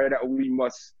the barrier that we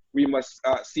must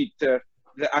seek to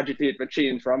agitate for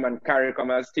change from, and CARICOM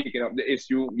has taken up the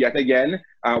issue yet again.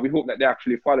 We hope that they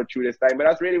actually follow through this time, but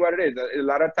that's really what it is. A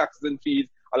lot of taxes and fees,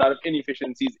 a lot of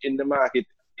inefficiencies in the market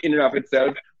in and of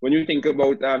itself, when you think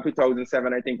about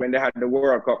 2007, I think when they had the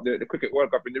World Cup, the Cricket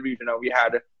World Cup in the region, we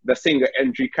had the single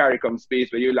entry CARICOM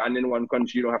space where you land in one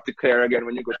country, you don't have to clear again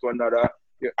when you go to another.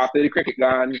 After the cricket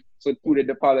gone, so too did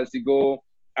the policy go.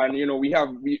 And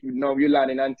now you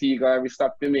land in Antigua, we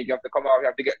stop to make, you have to come out, you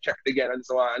have to get checked again and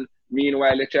so on.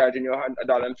 Meanwhile, they're charging you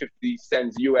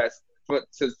 $1.50 US for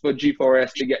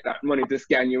G4S to get that money to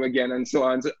scan you again and so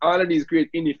on. So all of these create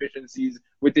inefficiencies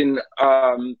within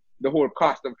the whole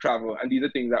cost of travel, and these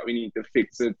are things that we need to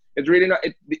fix. So it's really not,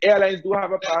 the airlines do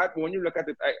have a part, but when you look at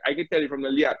it, I can tell you from the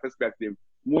Liat perspective,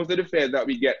 most of the fares that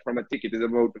we get from a ticket is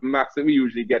about, max that we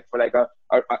usually get for like a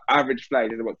average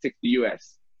flight is about 60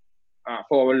 US.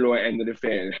 For our lower end of the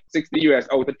fare, 60 US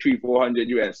out of 300-400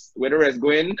 US. Where the rest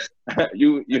going,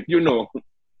 you know.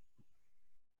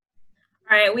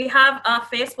 All right, we have a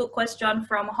Facebook question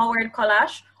from Howard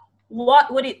Kalash.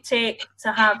 What would it take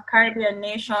to have Caribbean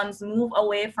nations move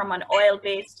away from an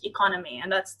oil-based economy?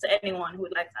 And that's to anyone who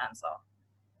would like to answer.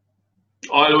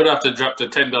 Oil would have to drop to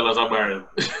 $10 a barrel.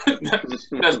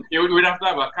 We'd have to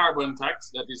have a carbon tax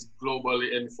that is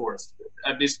globally enforced.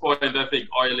 At this point, I think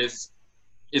oil is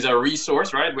a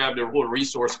resource, right? We have the whole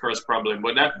resource curse problem,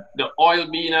 but the oil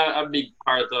being a big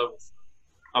part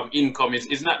of income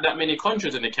is not that many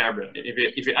countries in the Caribbean.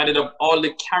 If you added up all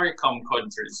the CARICOM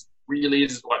countries, really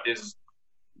is what is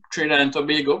Trinidad and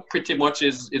Tobago pretty much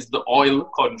is the oil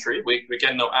country. We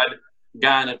can now add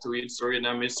Ghana to it,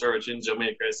 Suriname is searching,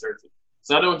 Jamaica is searching.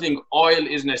 So I don't think oil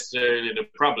is necessarily the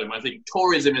problem. I think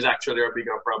tourism is actually a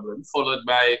bigger problem, followed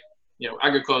by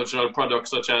agricultural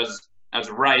products such as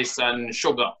rice and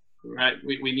sugar, right?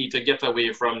 We need to get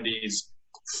away from these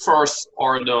first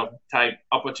order type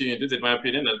opportunities, in my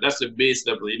opinion. That's the base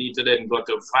level. You need to then go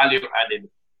to value added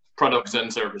products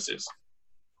and services.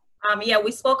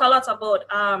 We spoke a lot about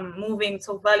moving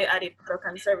to value added products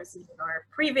and services in our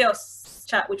previous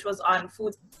chat, which was on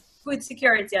food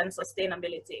security and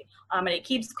sustainability. And it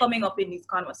keeps coming up in these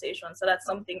conversations. So that's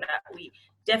something that we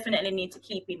definitely need to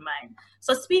keep in mind.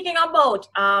 So speaking about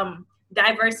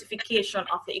diversification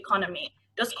of the economy,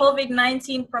 does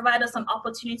COVID-19 provide us an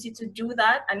opportunity to do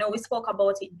that? I know we spoke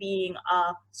about it being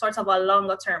a sort of a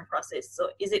longer term process. So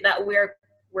is it that we're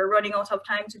running out of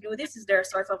time to do this? Is there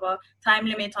sort of a time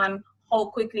limit on how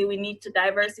quickly we need to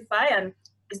diversify? And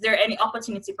is there any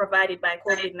opportunity provided by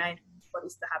COVID-19 for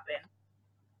this to happen?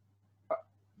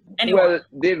 Anyway. Well,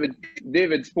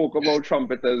 David spoke about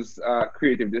Trumpeter's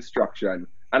creative destruction.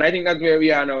 And I think that's where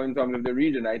we are now in terms of the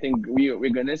region. I think we're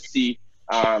going to see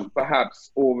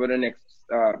perhaps over the next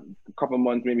couple of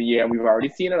months, maybe year, and we've already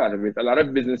seen a lot of it. A lot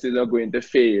of businesses are going to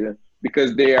fail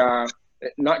because they are,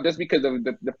 not just because of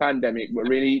the pandemic, but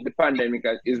really the pandemic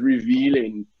is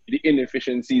revealing the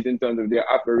inefficiencies in terms of their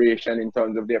operation, in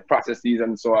terms of their processes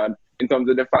and so on, in terms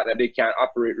of the fact that they can't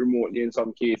operate remotely in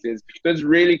some cases. So it's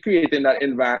really creating that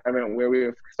environment where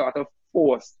we're sort of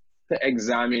forced to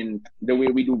examine the way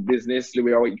we do business, the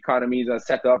way our economies are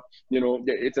set up.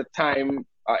 It's a time,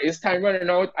 is time running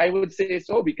out? I would say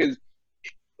so, because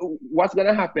what's going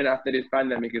to happen after this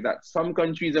pandemic is that some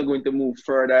countries are going to move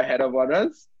further ahead of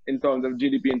others in terms of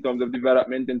GDP, in terms of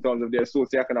development, in terms of their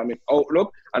socioeconomic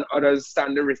outlook, and others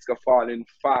stand the risk of falling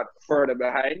far further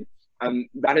behind. And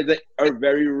that is a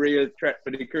very real threat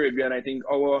for the Caribbean. I think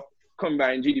our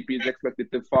combined GDP is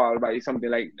expected to fall by something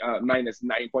like minus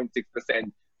 9.6%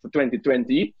 for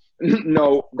 2020.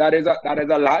 No, that is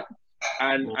a lot.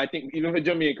 And I think even for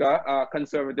Jamaica,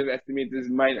 conservative estimate is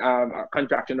a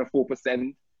contraction of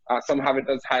 4%. Some have it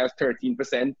as high as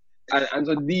 13%. And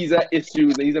so these are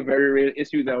issues, these are very real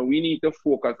issues, and we need to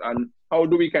focus on how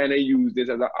do we kind of use this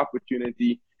as an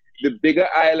opportunity. The bigger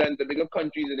islands, the bigger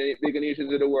countries, and the bigger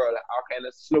nations of the world are kind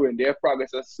of slowing, their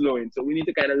progress is slowing. So we need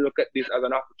to kind of look at this as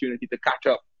an opportunity to catch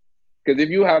up. Because if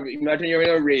you imagine you're in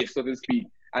a race, so to speak,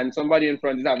 and somebody in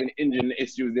front is having engine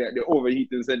issues, they're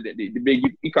overheating, so the big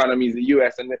economies, the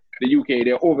US and the UK,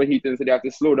 they're overheating, so they have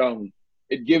to slow down.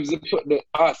 It gives the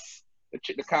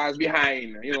cars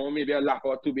behind, maybe a lap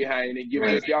or two behind. It gives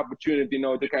us the opportunity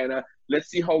now to kind of, let's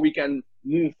see how we can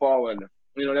move forward.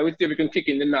 Let's see if we can kick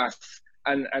in the nuts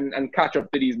and catch up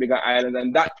to these bigger islands.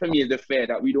 And that for me is the fair,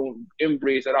 that we don't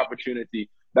embrace that opportunity,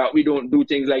 that we don't do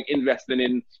things like investing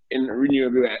in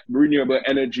renewable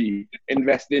energy,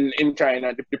 investing in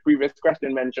China. The previous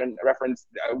question referenced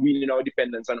weaning our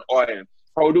dependence on oil.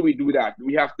 How do we do that?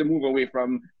 We have to move away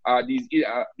from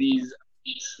these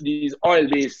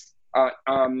oil-based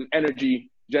energy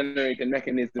generating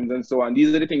mechanisms and so on.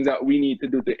 These are the things that we need to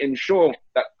do to ensure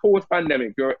that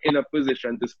post-pandemic, you're in a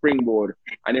position to springboard.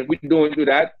 And if we don't do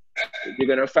that, you're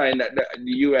going to find that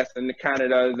the US and the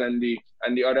Canadas and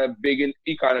the other big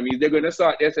economies, they're going to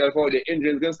sort themselves out. The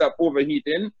engine's going to stop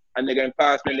overheating, and they're going to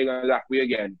pass me and they're going to lock me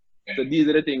again. So these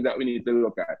are the things that we need to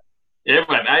look at. Yeah,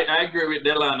 man, I agree with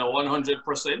Delano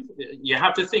 100%. You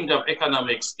have to think of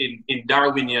economics in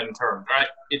Darwinian terms, right?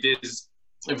 It is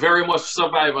very much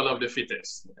survival of the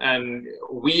fittest. And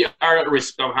we are at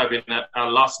risk of having a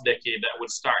lost decade that would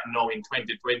start now in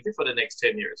 2020 for the next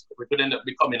 10 years. We could end up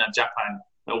becoming a Japan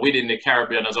within the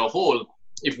Caribbean as a whole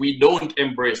if we don't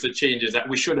embrace the changes that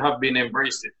we should have been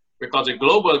embracing, because the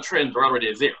global trends are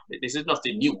already there. This is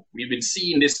nothing new. We've been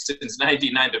seeing this since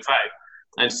 1995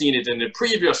 and seen it in the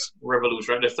previous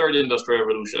revolution, the third industrial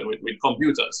revolution with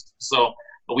computers. So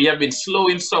we have been slow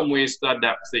in some ways to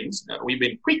adapt things. We've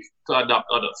been quick to adapt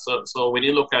others. So when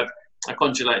you look at a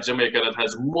country like Jamaica that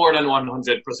has more than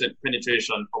 100%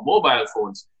 penetration for mobile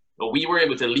phones, we were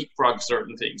able to leapfrog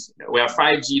certain things. We have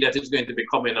 5G that is going to be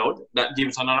coming out. That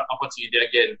gives another opportunity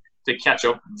again to catch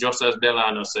up, just as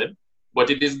Delano said. But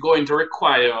it is going to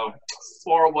require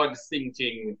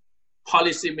forward-thinking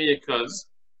policymakers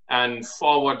and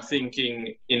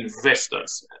forward-thinking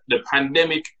investors. The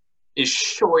pandemic is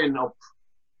showing up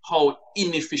how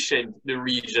inefficient the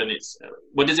region is.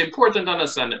 But it's important to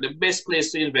understand that the best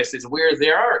place to invest is where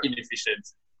there are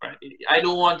inefficiencies. Right? I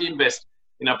don't want to invest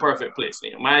in a perfect place.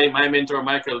 My mentor,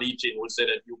 Michael Leachin, would say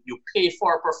that you pay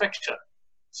for perfection.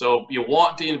 So you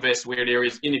want to invest where there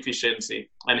is inefficiency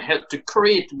and help to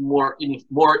create more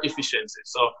efficiency.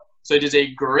 So it is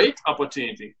a great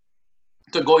opportunity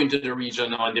to go into the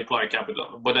region now and deploy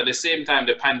capital. But at the same time,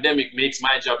 the pandemic makes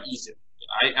my job easier.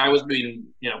 I was doing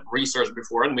research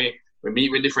before, and we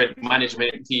meet with different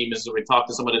management teams. We talk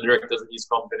to some of the directors of these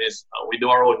companies. We do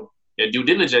our own due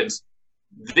diligence.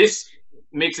 This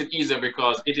makes it easier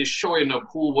because it is showing up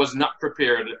who was not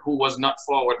prepared, who was not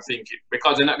forward thinking,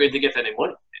 because they're not going to get any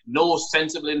money. No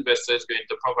sensible investor is going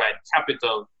to provide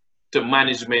capital to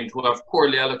management who have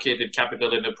poorly allocated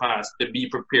capital in the past to be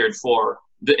prepared for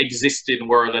the existing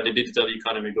world and the digital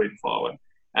economy going forward.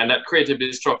 And that creative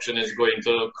destruction is going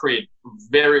to create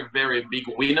very, very big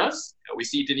winners. We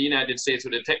see it in the United States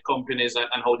with the tech companies and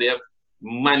how they have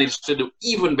managed to do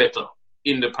even better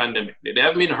in the pandemic. They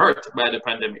haven't been hurt by the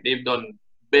pandemic. They've done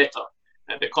better.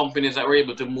 And the companies that were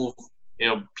able to move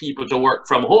people to work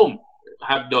from home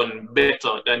have done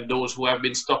better than those who have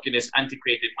been stuck in this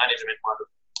antiquated management model.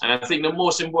 And I think the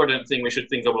most important thing we should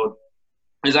think about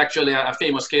is actually a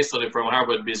famous case study from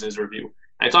Harvard Business Review.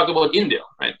 I talked about India,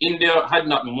 right? India had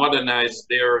not modernized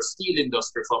their steel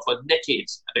industry for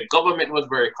decades. The government was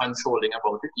very controlling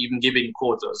about it, even giving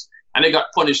quotas. And they got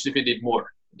punished if they did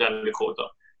more than the quota.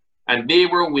 And they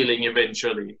were willing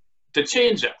eventually to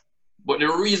change that. But the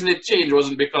reason it changed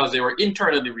wasn't because they were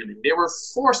internally willing. They were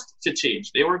forced to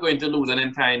change. They were going to lose an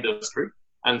entire industry.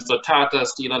 And so Tata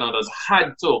Steel and others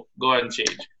had to go and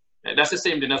change. And that's the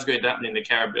same thing that's going to happen in the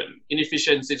Caribbean.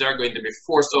 Inefficiencies are going to be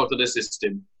forced out of the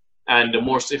system. And the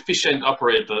most efficient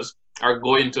operators are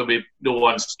going to be the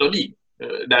ones studying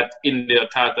that in the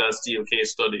Tata Steel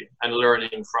case study and learning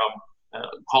from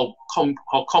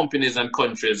how companies and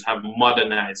countries have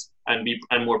modernized and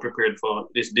more prepared for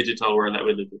this digital world that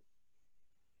we live in.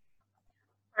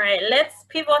 All right, let's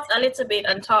pivot a little bit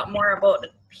and talk more about the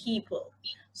people.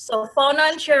 So founder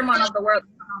and chairman of the World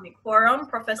Economic Forum,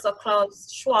 Professor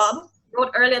Klaus Schwab,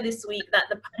 wrote earlier this week that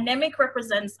the pandemic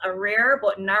represents a rare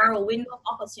but narrow window of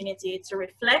opportunity to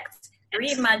reflect,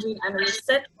 reimagine, and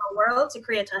reset our world to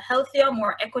create a healthier,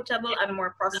 more equitable, and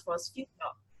more prosperous future.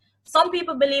 Some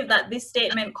people believe that this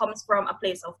statement comes from a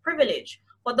place of privilege.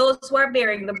 For those who are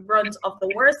bearing the brunt of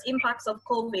the worst impacts of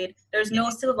COVID, there's no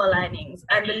silver linings,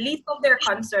 and the least of their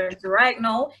concerns right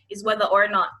now is whether or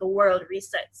not the world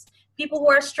resets. People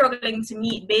who are struggling to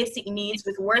meet basic needs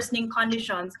with worsening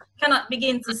conditions cannot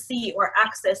begin to see or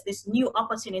access this new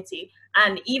opportunity.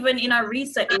 And even in a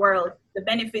reset world, the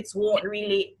benefits won't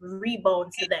really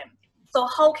rebound to them. So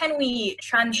how can we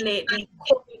translate the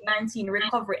COVID-19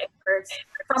 recovery efforts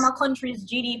from a country's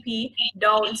GDP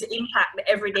down to impact the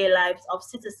everyday lives of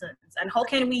citizens? And how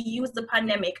can we use the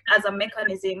pandemic as a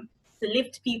mechanism to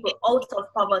lift people out of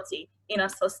poverty in a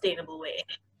sustainable way?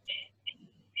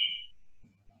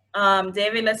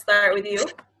 David, let's start with you.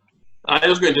 I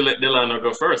was going to let Delano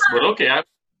go first, but okay.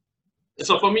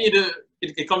 So for me,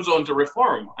 it comes down to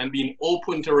reform and being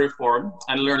open to reform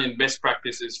and learning best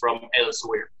practices from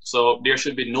elsewhere. So there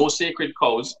should be no sacred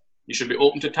cows. You should be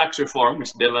open to tax reform,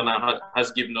 which Delano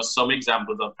has given us some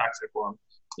examples of tax reform.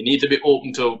 You need to be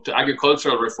open to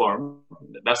agricultural reform.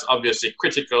 That's obviously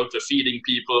critical to feeding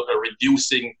people,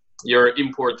 reducing your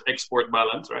import-export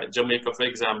balance, right? Jamaica, for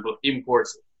example,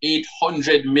 imports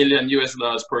 $800 million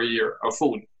per year of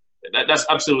food. That's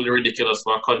absolutely ridiculous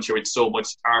for a country with so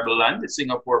much arable land.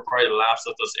 Singapore probably laughs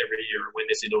at us every year when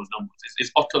they see those numbers.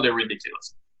 It's utterly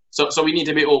ridiculous. So we need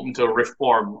to be open to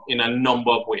reform in a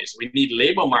number of ways. We need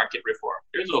labor market reform.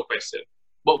 There's no question.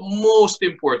 But most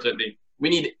importantly, we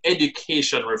need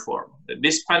education reform.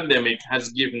 This pandemic has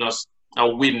given us a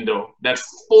window that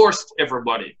forced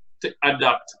everybody to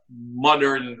adopt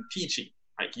modern teaching.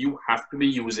 Like you have to be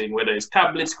using, whether it's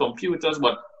tablets, computers,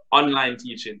 but online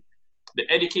teaching. The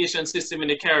education system in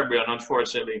the Caribbean,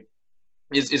 unfortunately,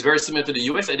 is very similar to the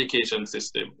US education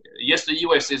system. Yes, the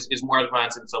US is more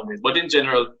advanced in some ways, but in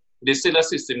general, it is still a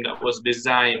system that was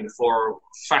designed for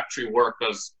factory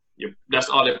workers. That's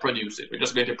all they produce. We're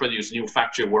just going to produce new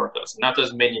factory workers, not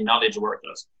as many knowledge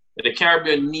workers. But the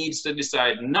Caribbean needs to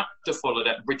decide not to follow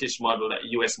that British model, that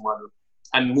US model,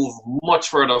 and move much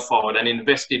further forward and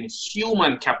invest in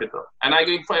human capital. And I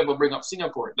can forever bring up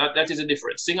Singapore. That is the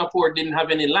difference. Singapore didn't have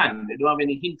any land. They don't have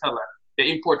any hinterland. They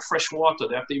import fresh water.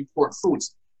 They have to import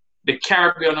foods. The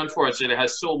Caribbean, unfortunately,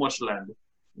 has so much land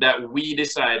that we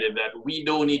decided that we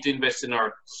don't need to invest in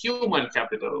our human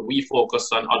capital. We focus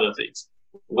on other things.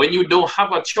 When you don't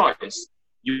have a choice,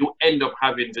 you end up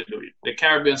having to do it. The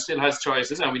Caribbean still has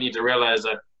choices, and we need to realize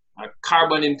that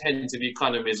carbon-intensive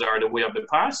economies are the way of the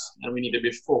past, and we need to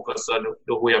be focused on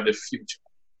the way of the future.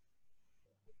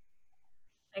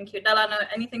 Thank you. Delano,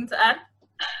 anything to add?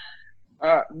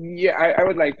 Yeah, I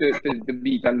would like to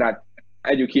beat on that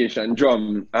education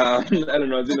drum. I don't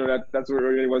know, that's what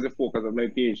really was the focus of my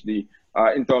PhD,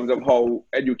 in terms of how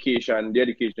the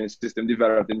education system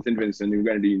developed in St. Vincent and the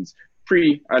Grenadines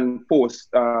pre and post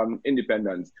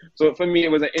independence. So for me, it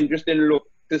was an interesting look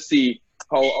to see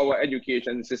how our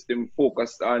education system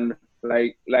focused on,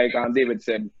 like David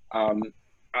said, on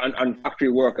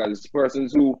factory workers,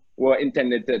 persons who were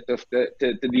intended to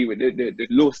deal with the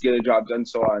low-skill jobs and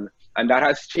so on. And that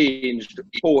has changed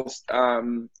post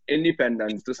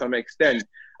independence to some extent.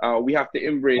 We have to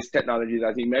embrace technologies,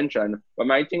 as he mentioned. But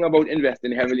my thing about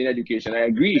investing heavily in education, I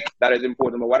agree that is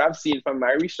important. But what I've seen from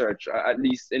my research, at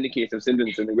least in the case of St.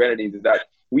 Vincent and the Grenadines, is that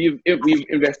we've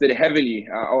invested heavily.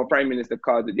 Our Prime Minister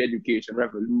calls it the education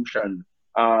revolution.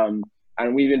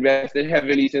 And we've invested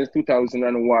heavily since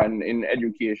 2001 in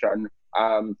education.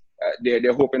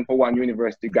 They're hoping for one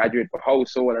university graduate per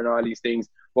household and all these things.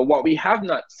 But what we have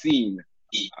not seen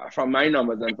from my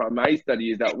numbers and from my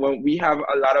study is that when we have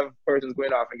a lot of persons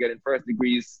going off and getting first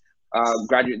degrees,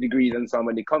 graduate degrees and so on,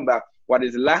 when they come back, what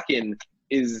is lacking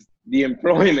is the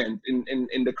employment in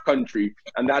the country.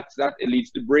 And that it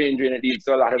leads to brain drain, it leads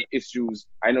to a lot of issues.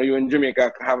 I know you in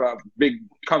Jamaica have a big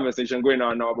conversation going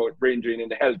on now about brain drain in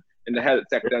the health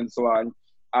sector and so on.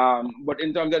 But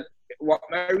in terms of what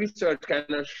my research kind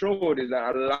of showed is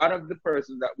that a lot of the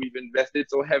persons that we've invested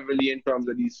so heavily in terms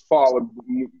of these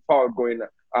forward-going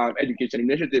education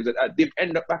initiatives, that they've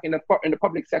ended up back in the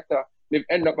public sector. They've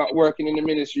ended up working in the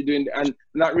ministry doing, and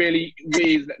not really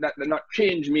ways that they're not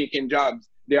change-making jobs.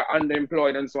 They're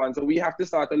underemployed and so on. So we have to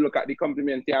start to look at the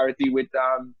complementarity with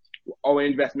our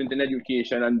investment in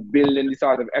education and building the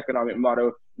sort of economic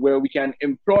model where we can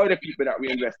employ the people that we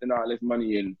invest in all this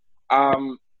money in.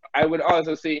 I would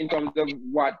also say in terms of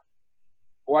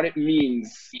what it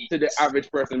means to the average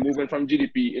person, moving from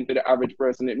GDP into the average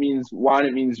person, it means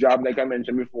job, like I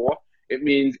mentioned before. It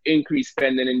means increased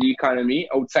spending in the economy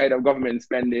outside of government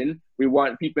spending. We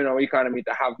want people in our economy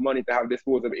to have money, to have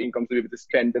disposable income, to be able to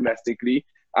spend domestically.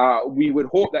 We would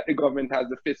hope that the government has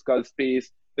the fiscal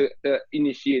space to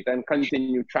initiate and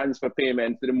continue transfer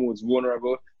payments to the most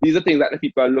vulnerable. These are things that the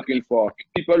people are looking for.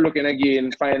 People are looking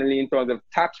again, finally, in terms of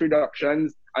tax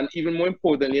reductions, and even more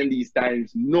importantly in these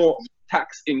times, no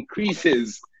tax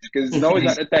increases, because now is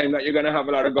not the time that you're going to have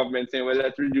a lot of government saying, well,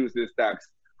 let's reduce this tax.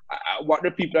 What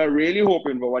the people are really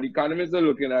hoping for, what economists are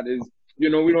looking at is, we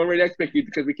don't really expect you,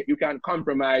 because you can't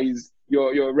compromise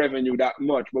your revenue that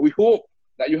much, but we hope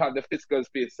that you have the fiscal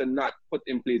space to not put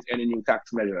in place any new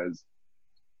tax measures.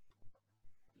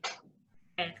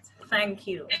 Thank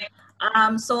you.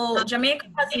 So Jamaica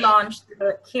has launched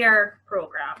the CARE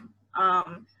program,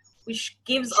 which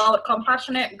gives out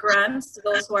compassionate grants to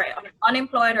those who are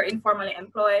unemployed or informally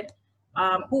employed,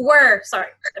 let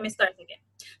me start again.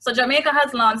 So Jamaica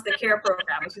has launched the CARE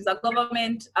program, which is a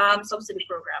government subsidy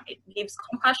program. It gives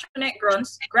compassionate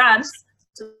grants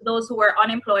to those who are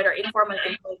unemployed or informally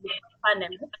employed during the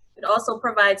pandemic. It also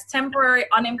provides temporary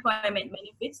unemployment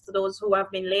benefits to those who have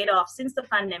been laid off since the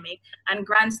pandemic, and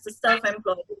grants to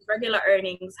self-employed whose regular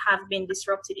earnings have been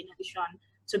disrupted, in addition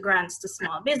to grants to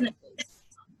small businesses.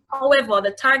 However,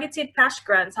 the targeted cash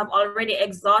grants have already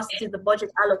exhausted the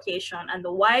budget allocation, and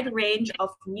the wide range of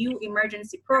new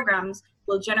emergency programs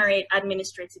will generate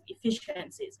administrative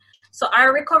efficiencies. So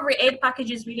our recovery aid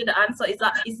package is really the answer.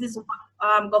 Is this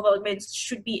what governments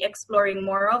should be exploring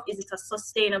more of? Is it a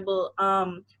sustainable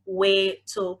way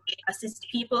to assist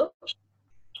people?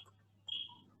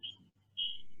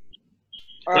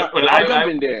 I'll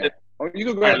jump in there. You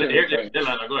can go ahead.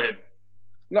 Go ahead.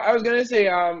 No, I was going to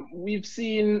say, we've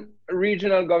seen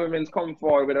regional governments come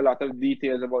forward with a lot of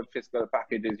details about fiscal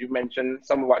packages. You mentioned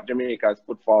some of what Jamaica has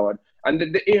put forward. And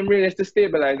the aim really is to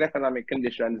stabilize economic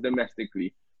conditions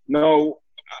domestically. Now,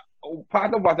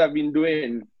 part of what I've been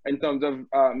doing in terms of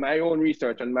my own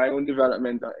research and my own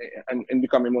development and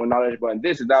becoming more knowledgeable on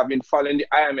this is that I've been following the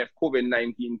IMF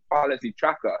COVID-19 policy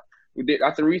tracker.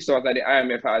 That's a resource that the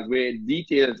IMF has where it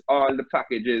details all the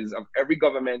packages of every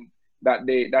government that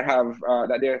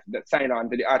sign on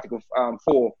to the Article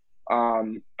 4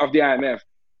 of the IMF,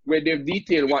 where they've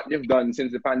detailed what they've done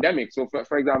since the pandemic. So,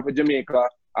 for example, Jamaica,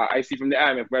 I see from the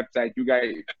IMF website, you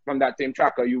guys, from that same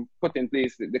tracker, you put in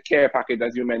place the care package,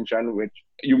 as you mentioned, which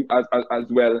you as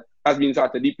well has been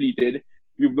sort of depleted.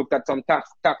 You've looked at some tax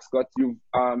cuts. You've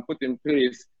put in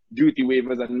place duty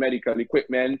waivers on medical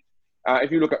equipment.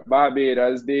 If you look at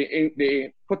Barbados,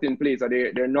 they put in place, or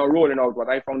they're now rolling out what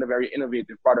I found a very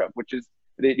innovative product, which is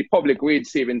the public wage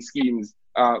saving schemes,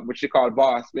 which they call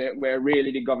BOSS, where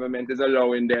really the government is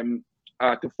allowing them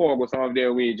to forego some of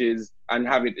their wages and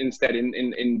have it instead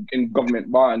in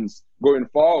government bonds going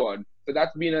forward. So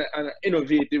that's been an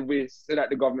innovative way so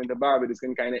that the government of Barbados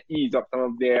can kind of ease up some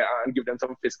of their and give them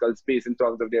some fiscal space in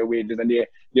terms of their wages and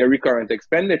their recurrent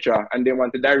expenditure, and they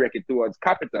want to direct it towards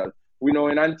capital. We know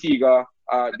in Antigua,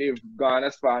 they've gone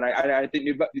as far, and I think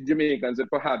the Jamaicans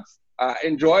would perhaps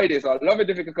enjoy this or love it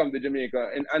if it could come to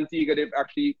Jamaica. In Antigua, they've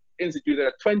actually instituted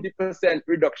a 20%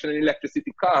 reduction in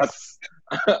electricity costs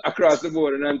across the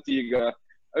board in Antigua,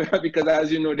 because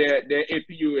as you know, their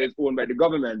APU is owned by the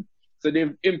government. So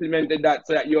they've implemented that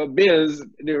so that your bills,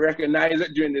 they recognize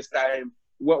it during this time.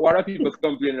 What are people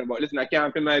complaining about? Listen, I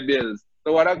can't pay my bills.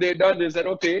 So what have they done? They said,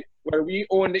 okay, well, we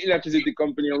own the electricity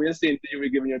company and we're saying to you, we're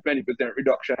giving you a 20%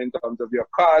 reduction in terms of your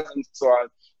costs and so on.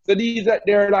 So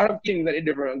there are a lot of things that the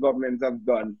different governments have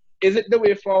done. Is it the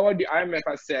way forward? The IMF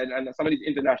has said, and some of these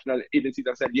international agencies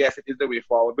have said, yes, it is the way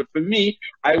forward. But for me,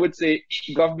 I would say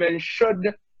government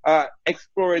should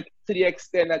explore it to the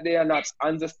extent that they are not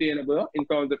unsustainable in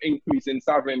terms of increasing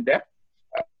sovereign debt.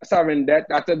 Sovereign debt,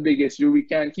 that's a big issue. We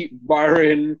can't keep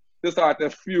borrowing to sort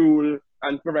of fuel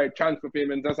and provide transfer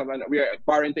payments or something. We are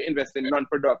borrowing to invest in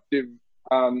non-productive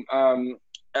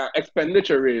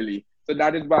expenditure, really. So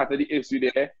that is part of the issue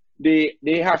there.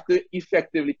 They have to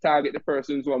effectively target the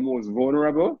persons who are most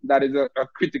vulnerable. That is a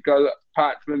critical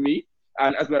part for me,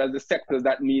 and as well as the sectors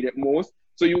that need it most.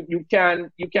 So you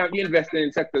can't be investing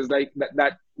in sectors like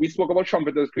that. We spoke about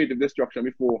Trumpeter's creative destruction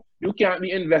before. You can't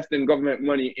be investing government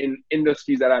money in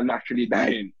industries that are naturally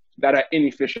dying, that are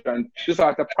inefficient, to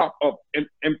sort of prop up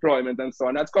employment and so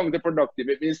on. That's counterproductive.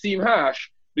 It may seem harsh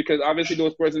because obviously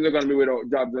those persons are going to be without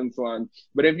jobs and so on.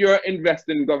 But if you're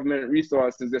investing government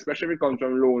resources, especially if it comes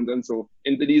from loans and so,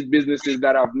 into these businesses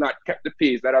that have not kept the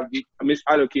pace, that have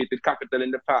misallocated capital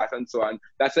in the past and so on,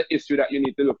 that's an issue that you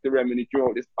need to look to remedy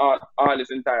throughout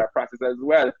this entire process as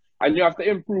well. And you have to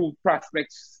improve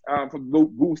prospects for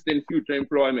boosting future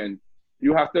employment.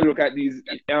 You have to look at these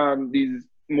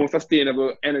more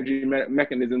sustainable energy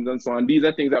mechanisms and so on. These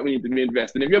are things that we need to be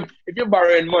investing. If you're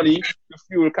borrowing money to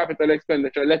fuel capital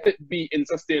expenditure, let it be in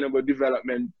sustainable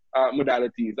development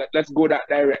modalities. Let's go that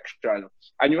direction.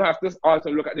 And you have to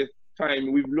also look at this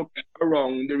time. We've looked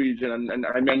around the region, and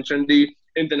I mentioned the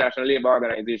International Labour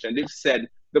Organization. They've said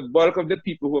the bulk of the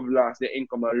people who have lost their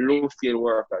income are low-scale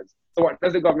workers. So what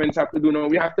does the government have to do now?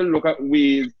 We have to look at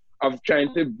ways of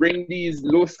trying to bring these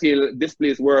low-scale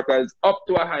displaced workers up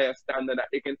to a higher standard that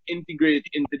they can integrate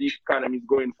into the economies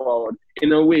going forward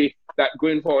in a way that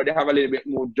going forward they have a little bit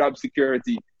more job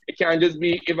security. It can't just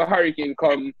be if a hurricane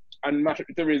comes and mash up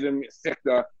the tourism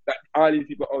sector that all these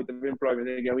people out of employment.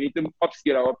 And again, we need to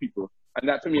upscale our people. And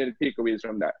that's for me the takeaways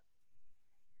from that.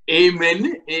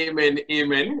 Amen, amen,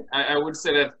 amen. I would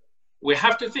say that we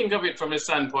have to think of it from a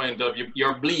standpoint of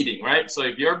you're bleeding, right? So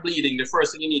if you're bleeding, the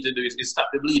first thing you need to do is stop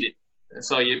the bleeding.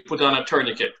 So you put on a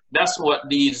tourniquet. That's what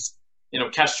these,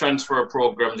 cash transfer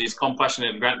programs, these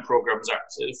compassionate grant programs are.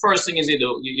 So the first thing is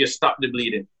you stop the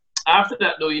bleeding. After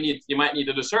that, though, you might need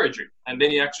to do surgery, and then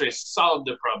you actually solve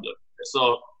the problem.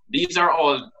 So these are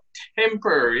all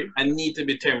temporary and need to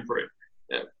be temporary.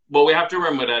 But we have to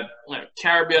remember that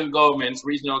Caribbean governments,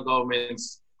 regional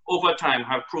governments, over time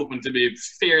have proven to be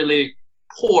fairly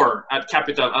poor at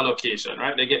capital allocation,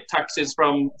 right? They get taxes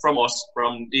from us,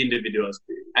 from the individuals,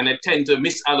 and they tend to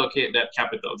misallocate that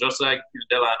capital. Just like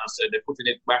Delano said, they're putting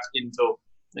it back into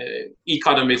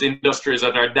economies, industries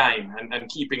that are dying and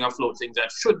keeping afloat things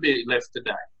that should be left to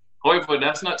die. However,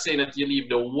 that's not saying that you leave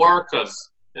the workers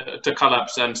to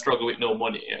collapse and struggle with no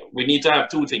money. We need to have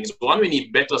two things. One, we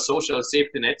need better social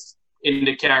safety nets in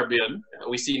the Caribbean.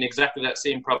 We're seeing exactly that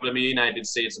same problem in the United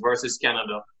States versus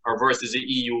Canada or versus the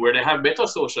EU, where they have better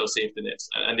social safety nets.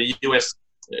 And the US,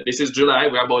 this is July,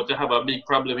 we're about to have a big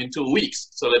problem in 2 weeks.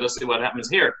 So let us see what happens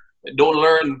here. Don't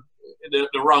learn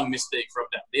the wrong mistake from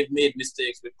them. They've made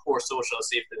mistakes with poor social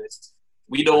safety nets.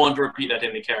 We don't want to repeat that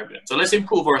in the Caribbean. So let's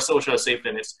improve our social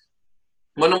safety nets.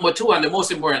 But number two, and the most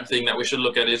important thing that we should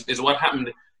look at is what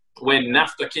happened when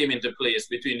NAFTA came into place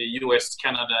between the US,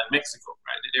 Canada, and Mexico,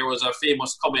 right? There was a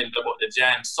famous comment about the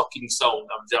giant sucking sound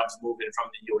of jobs moving from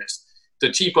the US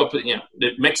to cheaper,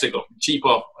 Mexico,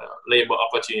 cheaper labor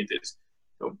opportunities.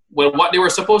 Well, what they were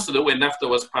supposed to do when NAFTA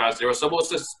was passed, they were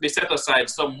supposed to be set aside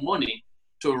some money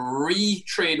to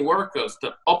retrain workers,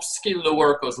 to upskill the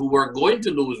workers who were going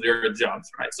to lose their jobs,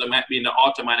 right? So it might be in the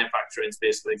auto manufacturing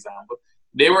space, for example.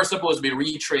 They were supposed to be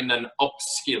retrained and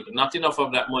upskilled. Not enough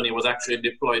of that money was actually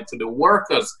deployed to the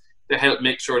workers to help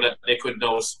make sure that they could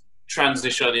now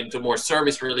transition into more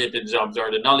service-related jobs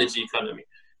or the knowledge economy.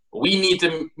 We need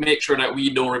to make sure that we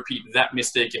don't repeat that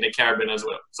mistake in the Caribbean as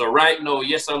well. So right now,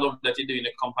 yes, I love that you're doing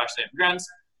the compassionate grants,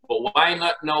 but why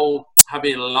not now have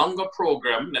a longer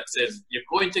program that says you're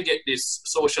going to get this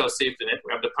social safety net?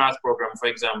 We have the PATH program, for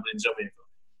example, in Jamaica.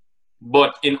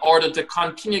 But in order to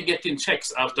continue getting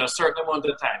checks after a certain amount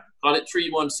of time, call it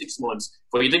 3 months, 6 months,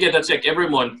 for you to get a check every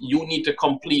month, you need to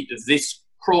complete this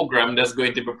program that's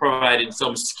going to be providing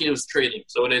some skills training.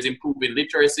 So there's improving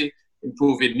literacy,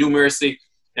 improving numeracy,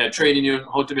 training you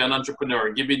how to be an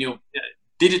entrepreneur, giving you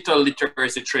digital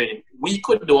literacy training. We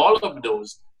could do all of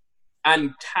those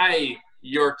and tie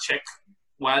your check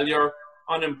while you're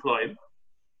unemployed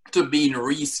to being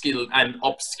reskilled and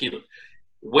upskilled.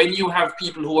 When you have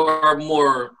people who are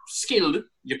more skilled,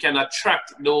 you can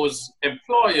attract those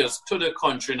employers to the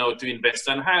country now to invest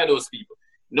and hire those people.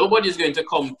 Nobody's going to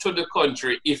come to the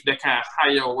country if they can't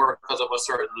hire workers of a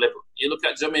certain level. You look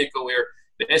at Jamaica, where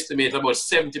they estimate about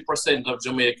 70% of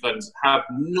Jamaicans have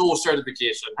no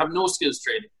certification, have no skills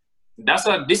training. That's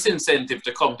a disincentive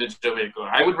to come to Jamaica.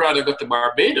 I would rather go to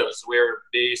Barbados, where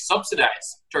they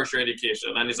subsidize tertiary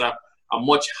education and is a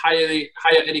much higher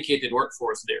educated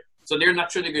workforce there. So they're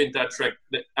naturally going to attract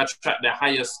the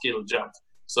higher skilled jobs.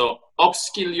 So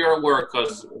upskill your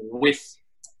workers with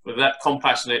that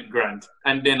compassionate grant,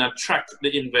 and then attract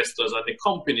the investors and the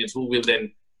companies who will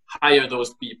then hire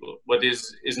those people. But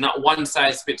is not one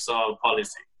size fits all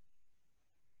policy.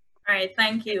 All right,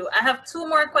 thank you. I have 2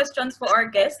 more questions for our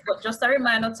guests, but just a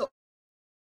reminder to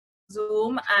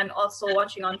Zoom and also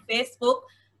watching on Facebook.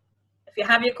 If you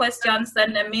have your questions,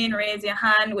 send them in, raise your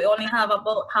hand. We only have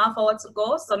about half hour to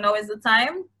go, so now is the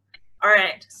time. All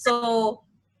right, so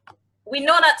we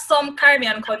know that some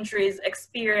Caribbean countries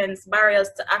experience barriers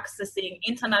to accessing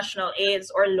international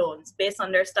aids or loans based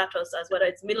on their status, as whether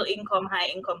it's middle income, high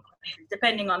income countries,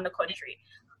 depending on the country.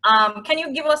 Can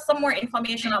you give us some more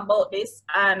information about this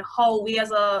and how we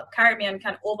as a Caribbean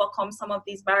can overcome some of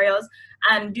these barriers?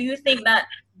 And do you think that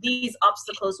these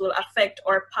obstacles will affect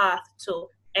our path to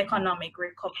economic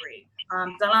recovery?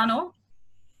 Delano?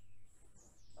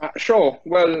 Sure.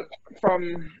 Well,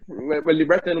 the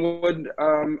Bretton Woods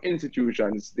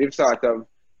institutions, they've sort of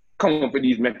come up with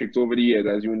these metrics over the years,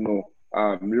 as you know.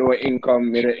 Lower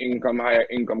income, middle income, higher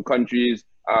income countries.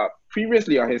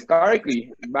 Previously or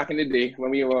historically, back in the day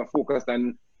when we were focused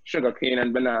on sugarcane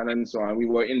and banana and so on, we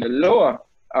were in the lower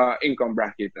income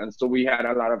bracket. And so we had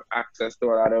a lot of access to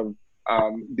a lot of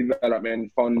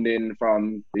development funding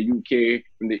from the UK,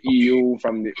 from the EU,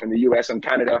 from the US and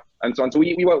Canada, and so on. So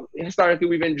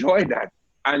we've enjoyed that.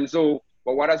 And so,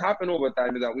 but what has happened over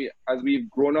time is that as we've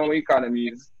grown our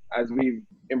economies, as we've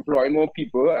employed more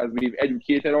people, as we've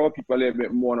educated our people a little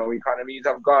bit more, our economies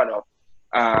have gone up.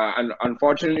 And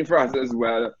unfortunately for us as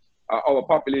well, our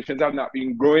populations have not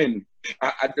been growing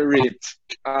at the rate.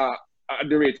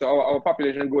 So our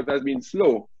population growth has been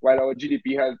slow, while our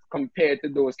GDP has, compared to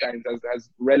those times, has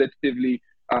relatively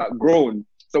grown.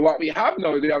 So what we have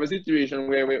now is we have a situation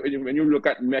where when you look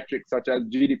at metrics such as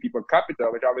GDP per capita,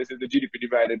 which obviously is the GDP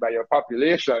divided by your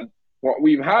population, what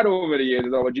we've had over the years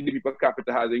is our GDP per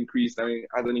capita has increased,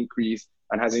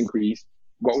 has increased,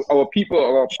 but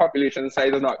our population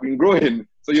size has not been growing.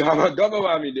 So you have a double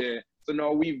whammy there. So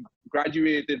now we've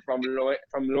graduated from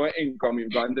lower income,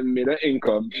 we've gone to middle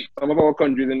income. Some of our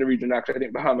countries in the region, actually, I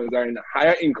think Bahamas are in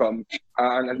higher income,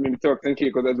 and maybe Turks and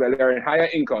Caicos as well, they're in higher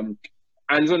income.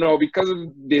 And so now, because of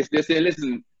this, they say,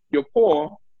 listen, you're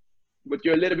poor, but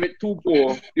you're a little bit too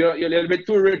poor. You're a little bit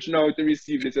too rich now to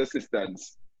receive this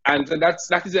assistance. And so that's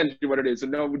essentially what it is. So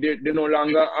now they no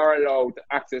longer are allowed to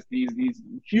access these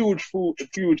huge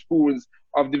pools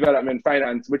of development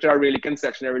finance, which are really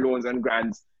concessionary loans and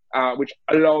grants, which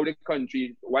allow the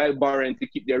country, while borrowing, to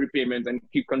keep their repayments and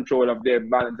keep control of their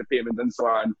balance of payments and so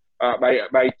on,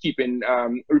 by keeping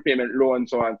repayment low and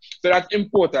so on. So that's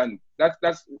important. That's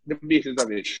the basis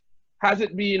of it. Has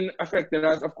it been affecting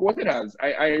us? Of course it has.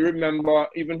 I remember,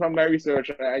 even from my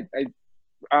research,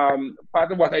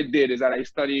 part of what I did is that I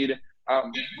studied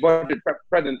budget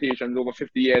presentations over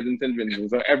 50 years in St. Vincent.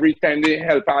 So every time they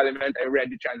held Parliament, I read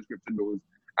the transcripts of those.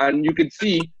 And you could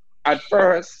see at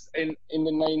first in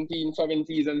the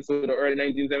 1970s and so the early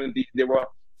 1970s, they were,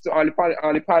 so all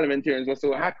the parliamentarians were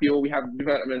so happy, oh, we have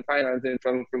development financing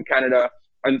from Canada,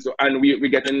 and we're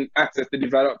getting access to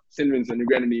develop St. Vincent and the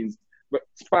Grenadines. But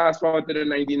fast forward to the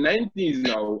 1990s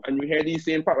now, and you hear these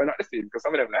same, well, not the same, because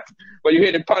some of them left, but you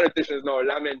hear the politicians now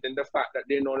lamenting the fact that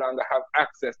they no longer have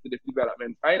access to this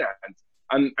development finance.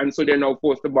 And so they're now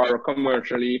forced to borrow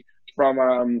commercially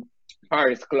from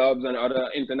Paris clubs and other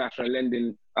international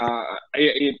lending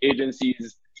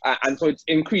agencies. And so it's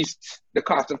increased the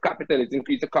cost of capital, it's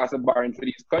increased the cost of borrowing for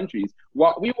these countries.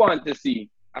 What we want to see,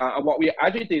 and what we're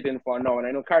agitating for now, and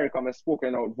I know CARICOM has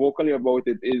spoken out vocally about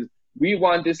it, is we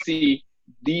want to see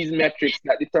these metrics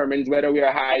that determines whether we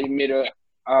are high, middle,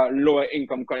 lower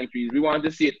income countries. We want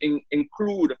to see it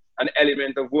include an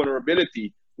element of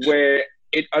vulnerability where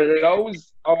it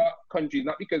allows our countries,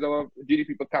 not because our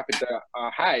GDP per capita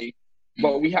are high,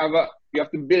 but we have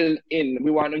to build in.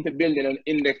 We want them to build in an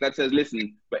index that says,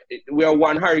 listen, but we are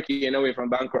one hurricane away from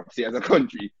bankruptcy as a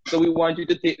country. So we want you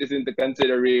to take this into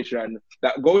consideration,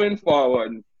 that going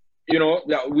forward, you know,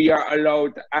 that we are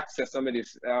allowed to access some of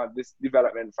this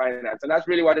development finance. And that's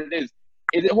really what it is.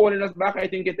 Is it holding us back? I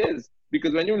think it is.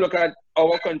 Because when you look at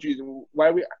our countries,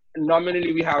 while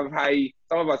nominally we have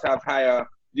some of us have higher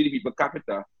GDP per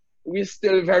capita, we're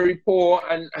still very poor,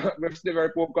 and we're still very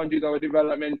poor countries. Our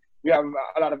development, we have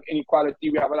a lot of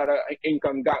inequality, we have a lot of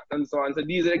income gaps and so on. So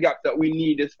these are the gaps that we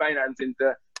need this financing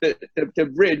to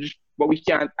bridge, but we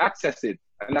can't access it.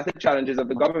 And that's the challenges of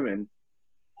the government.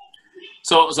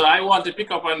 So I want to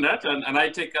pick up on that, and I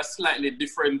take a slightly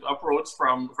different approach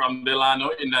from Delano,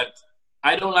 in that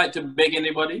I don't like to beg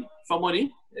anybody for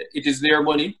money. It is their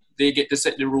money. They get to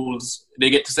set the rules. They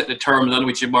get to set the terms on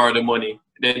which you borrow the money.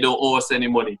 They don't owe us any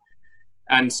money.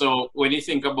 And so when you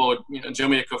think about, you know,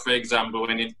 Jamaica, for example,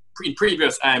 when in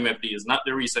previous IMF deals, not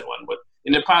the recent one, but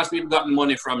in the past we've gotten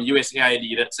money from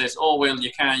USAID that says, oh, well, you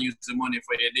can't use the money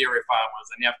for your dairy farmers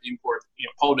and you have to import, you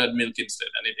know, powdered milk instead.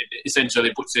 And it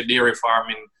essentially puts the dairy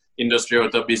farming industry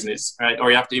out of business, right? Or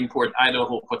you have to import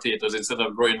Idaho potatoes instead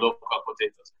of growing local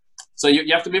potatoes. So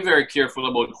you have to be very careful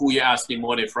about who you're asking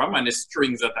money from and the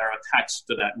strings that are attached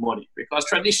to that money. Because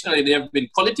traditionally there have been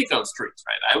political strings,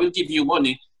 right? I will give you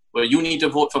money, but you need to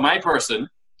vote for my person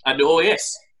at the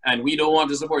OAS. And we don't want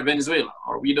to support Venezuela,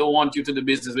 or we don't want you to do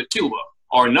business with Cuba,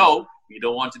 or no, we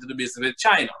don't want you to do business with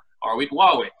China or with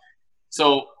Huawei.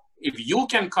 So if you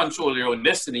can control your own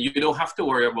destiny, you don't have to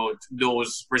worry about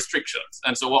those restrictions.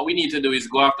 And so what we need to do is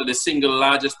go after the single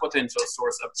largest potential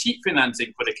source of cheap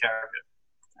financing for the Caribbean.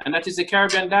 And that is the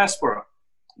Caribbean diaspora.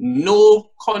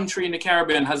 No country in the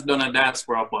Caribbean has done a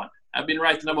diaspora bond. I've been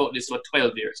writing about this for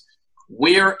 12 years.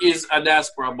 Where is a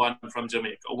diaspora bond from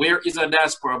Jamaica? Where is a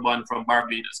diaspora bond from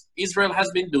Barbados? Israel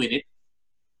has been doing it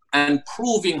and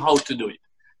proving how to do it.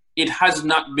 It has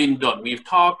not been done. We've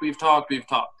talked.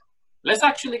 Let's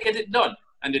actually get it done.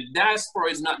 And the diaspora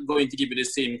is not going to give you the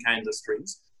same kinds of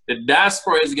strings. The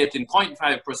diaspora is getting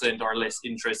 0.5% or less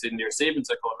interest in their savings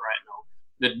account right now.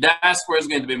 The diaspora is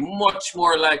going to be much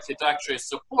more likely to actually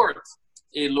support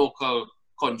a local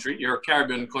country, your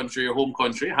Caribbean country, your home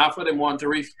country. Half of them want to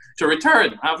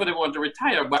return. Half of them want to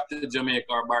retire back to Jamaica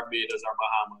or Barbados or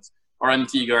Bahamas or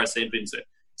Antigua or St. Vincent.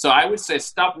 So I would say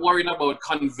stop worrying about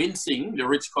convincing the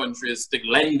rich countries to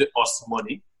lend us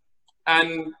money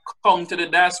and come to the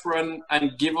diaspora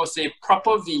and give us a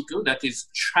proper vehicle that is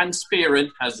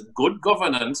transparent, has good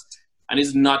governance, and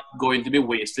is not going to be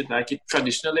wasted like it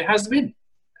traditionally has been.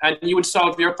 And you would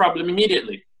solve your problem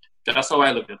immediately. That's how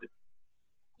I look at it.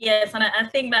 Yes, and I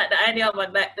think that the idea of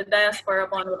the diaspora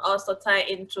bond would also tie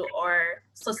into our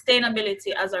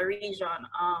sustainability as a region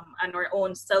and our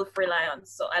own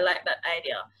self-reliance. So I like that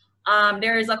idea.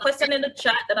 There is a question in the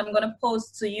chat that I'm going to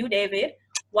pose to you, David.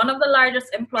 One of the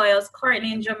largest employers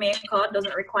currently in Jamaica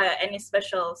doesn't require any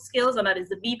special skills, and that is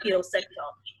the BPO sector.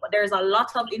 But there's a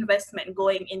lot of investment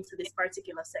going into this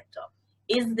particular sector.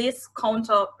 Is this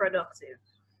counterproductive?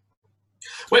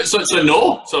 Well, so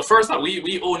no. So first off,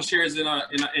 we own shares in an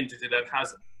entity that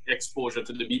has exposure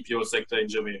to the BPO sector in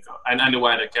Jamaica and the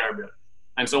wider Caribbean.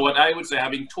 And so what I would say,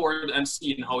 having toured and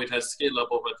seen how it has scaled up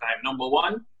over time, number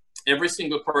one, every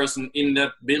single person in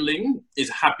that building is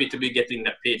happy to be getting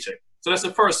that paycheck. So that's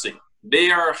the first thing. They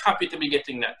are happy to be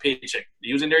getting that paycheck.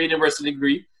 Using their university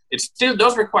degree, it still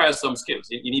does require some skills.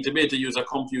 You need to be able to use a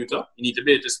computer. You need to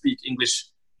be able to speak English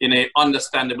in an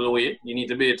understandable way. You need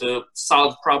to be able to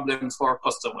solve problems for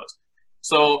customers.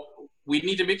 So we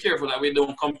need to be careful that we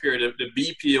don't compare the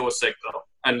BPO sector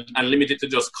and limit it to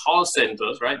just call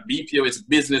centers, right? BPO is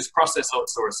business process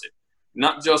outsourcing,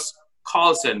 not just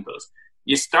call centers.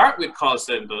 You start with call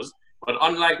centers, but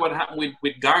unlike what happened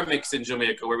with Garmex in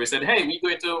Jamaica, where we said, hey, we're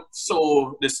going to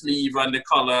sew the sleeve and the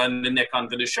collar and the neck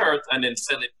onto the shirt and then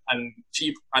sell it and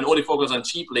cheap and only focus on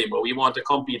cheap labor. We want to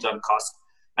compete on cost.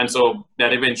 And so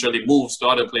that eventually moves to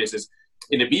other places.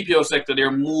 In the BPO sector,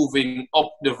 they're moving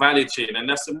up the value chain, and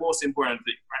that's the most important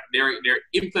thing, right? They're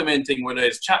implementing, whether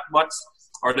it's chatbots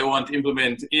or they want to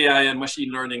implement AI and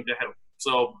machine learning to help.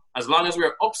 So as long as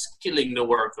we're upskilling the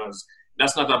workers,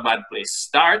 that's not a bad place.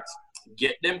 Start,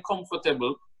 get them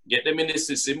comfortable, get them in the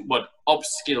system, but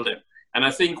upskill them. And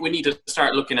I think we need to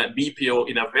start looking at BPO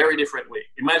in a very different way.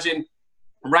 Imagine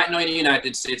right now in the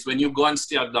United States, when you go and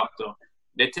see a doctor,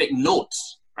 they take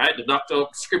notes, right? The doctor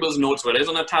scribbles notes, whether it's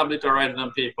on a tablet or written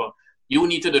on paper. You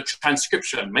need to do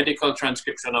transcription, medical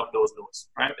transcription of those notes,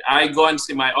 right? I go and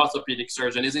see my orthopedic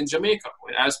surgeon is in Jamaica.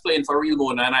 When I was playing for Real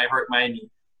Mona and I hurt my knee,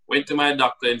 went to my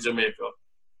doctor in Jamaica.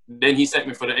 Then he sent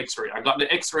me for the x-ray. I got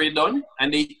the x-ray done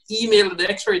and they emailed the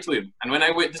x-ray to him. And when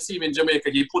I went to see him in Jamaica,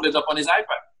 he put it up on his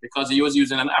iPad because he was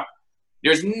using an app.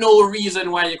 There's no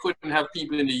reason why you couldn't have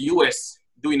people in the US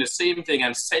doing the same thing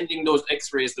and sending those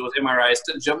x-rays, those MRIs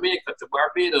to Jamaica, to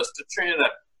Barbados, to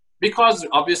Trinidad. Because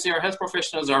obviously our health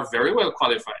professionals are very well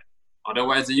qualified.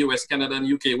 Otherwise the US, Canada,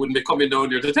 and UK wouldn't be coming down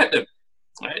there to take them.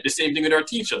 Right? The same thing with our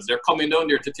teachers. They're coming down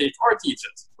there to take our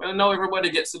teachers. Well, now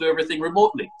everybody gets to do everything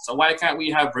remotely. So why can't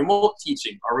we have remote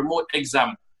teaching or remote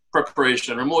exam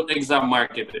preparation, remote exam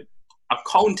marketing,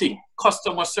 accounting,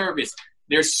 customer service?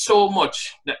 There's so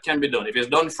much that can be done. If it's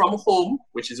done from home,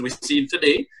 which is we're seeing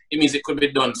today, it means it could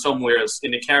be done somewhere else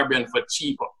in the Caribbean for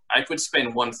cheaper. I could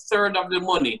spend 1/3 of the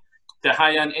money to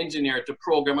hire an engineer to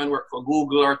program and work for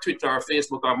Google or Twitter or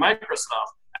Facebook or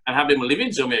Microsoft and have them live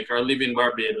in Jamaica or live in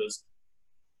Barbados.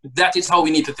 That is how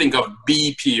we need to think of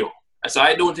BPO. So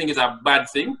I don't think it's a bad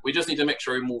thing. We just need to make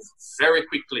sure we move very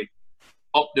quickly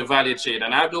up the value chain.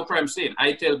 And I have no problem saying,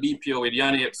 I tell BPO with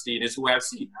Yanni Epstein is who I've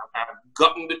seen. I've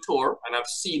gotten the tour and I've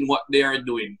seen what they are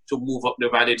doing to move up the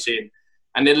value chain.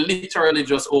 And they literally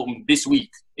just opened this week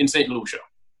in St. Lucia.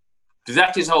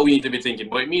 That is how we need to be thinking.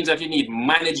 But it means that you need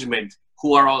management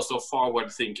who are also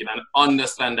forward thinking and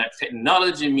understand that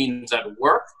technology means that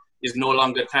work is no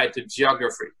longer tied to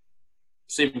geography.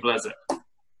 Simple as that. All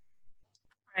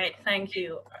right, thank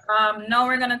you. Now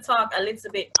we're going to talk a little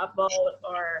bit about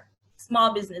our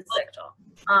small business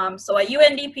sector. So a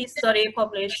UNDP study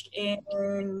published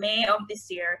in May of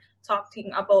this year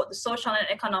talking about the social and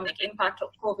economic impact of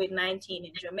COVID-19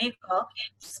 in Jamaica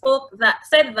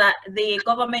said that the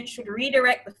government should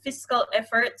redirect the fiscal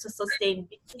effort to sustain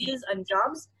businesses and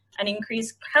jobs and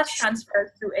increase cash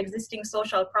transfers through existing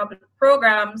social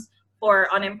programs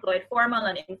for unemployed formal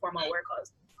and informal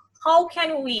workers. How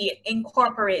can we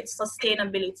incorporate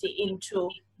sustainability into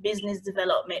business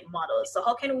development models? So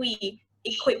how can we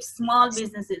equip small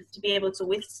businesses to be able to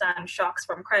withstand shocks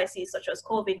from crises such as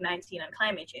COVID-19 and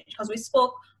climate change? Because we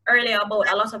spoke earlier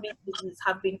about a lot of businesses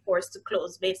have been forced to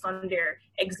close based on their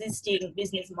existing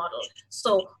business model.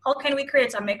 So how can we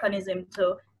create a mechanism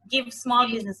to give small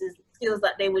businesses skills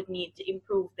that they would need to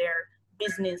improve their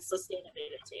business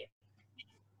sustainability?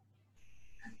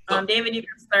 David, you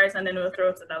can start and then we'll throw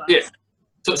it to the last.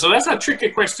 Yeah. So that's a tricky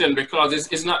question because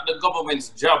it's not the government's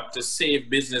job to save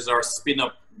business or spin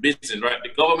up business, right?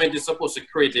 The government is supposed to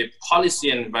create a policy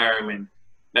environment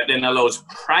that then allows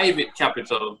private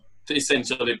capital to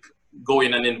essentially go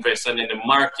in and invest, and then the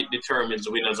market determines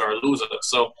winners or losers.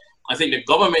 So I think the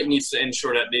government needs to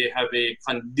ensure that they have a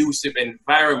conducive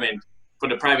environment for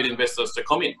the private investors to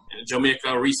come in.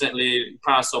 Jamaica recently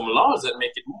passed some laws that make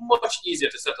it much easier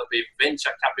to set up a venture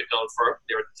capital for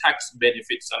their tax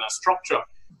benefits and a structure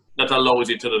that allows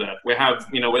you to do that. We have,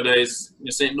 whether it's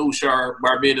St. Lucia or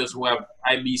Barbados who have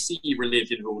IBC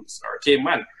related rules or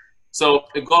Cayman. So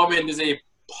the government is a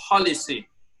policy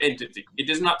entity. It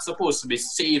is not supposed to be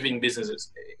saving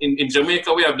businesses. In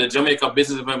Jamaica, we have the Jamaica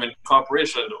Business Development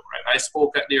Corporation, though, right? I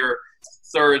spoke at their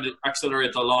third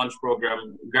accelerator launch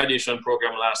program, graduation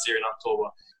program last year in October.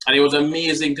 And it was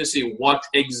amazing to see what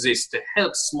exists to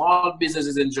help small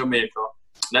businesses in Jamaica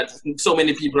that so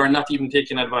many people are not even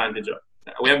taking advantage of.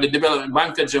 We have the Development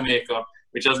Bank of Jamaica,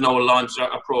 which has now launched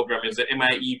a program. It's the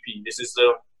MIEP. This is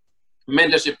the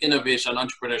Mentorship Innovation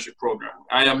Entrepreneurship Program.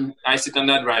 I sit on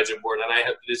the advisory board and I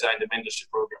help design the mentorship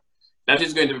program. That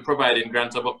is going to be providing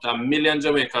grants of up to $1 million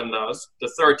Jamaican dollars to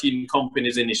 13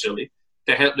 companies initially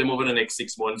to help them over the next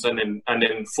 6 months and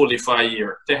then fully for a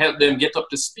year to help them get up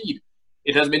to speed.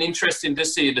 It has been interesting to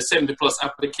see the 70+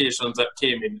 applications that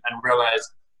came in and realize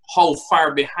how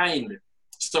far behind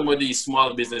some of these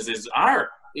small businesses are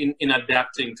in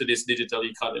adapting to this digital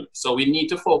economy. So we need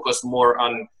to focus more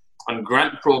on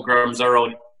grant programs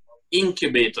around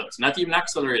incubators, not even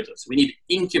accelerators. We need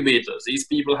incubators. These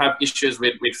people have issues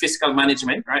with fiscal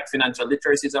management, right? Financial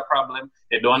literacy is a problem.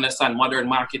 They don't understand modern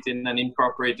marketing and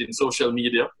incorporating social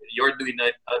media. You're doing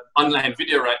an online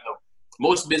video right now.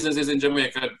 Most businesses in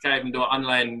Jamaica can't even do an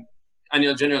online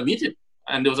annual general meeting,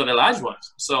 and those are the large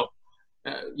ones. So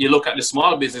you look at the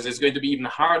small business, it's going to be even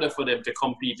harder for them to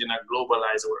compete in a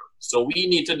globalized world. So we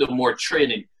need to do more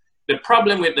training. The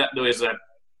problem with that, though, is that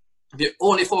if you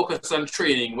only focus on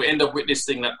training, we end up with this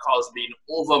thing that calls being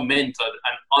over-mentored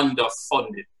and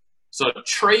underfunded. So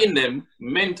train them,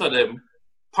 mentor them,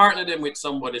 partner them with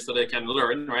somebody so they can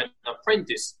learn, right?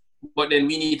 Apprentice. But then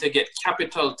we need to get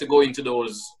capital to go into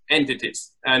those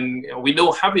entities. And we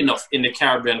don't have enough in the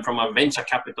Caribbean from a venture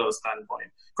capital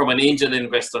standpoint, from an angel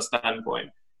investor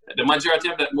standpoint. The majority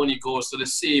of that money goes to the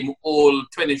same old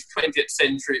 20th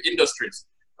century industries.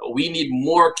 We need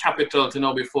more capital to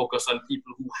now be focused on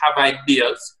people who have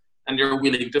ideas and they're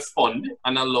willing to fund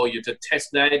and allow you to test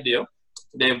the idea.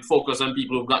 They focus on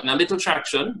people who've gotten a little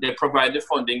traction, they provide the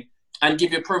funding and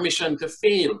give you permission to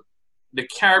fail. The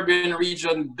Caribbean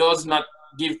region does not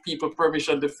give people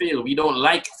permission to fail. We don't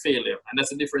like failure. And that's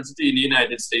the difference between the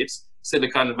United States,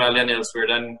 Silicon Valley and elsewhere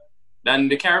than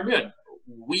the Caribbean.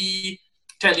 We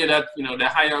tell you that, you know, the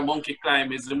higher a monkey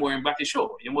climb is the more Mbaki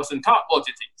show. You mustn't talk about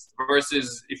the things.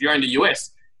 Versus if you're in the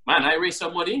US, man, I raise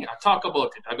some money, I talk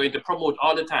about it. I'm going to promote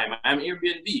all the time. I'm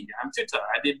Airbnb, I'm Twitter,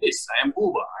 I did this, I am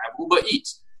Uber, I have Uber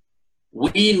Eats.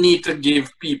 We need to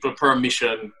give people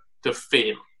permission to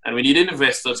fail. And we need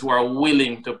investors who are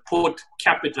willing to put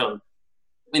capital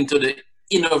into the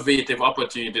innovative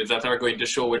opportunities that are going to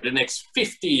show where the next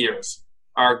 50 years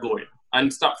are going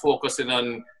and stop focusing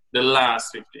on the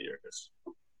last 50 years.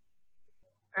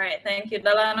 All right, thank you,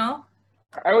 Delano.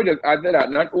 I would just add to that,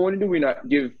 not only do we not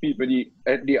give people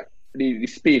the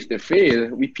space to fail,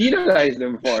 we penalize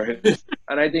them for it.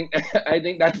 And I think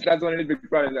that's one of the big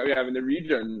problems that we have in the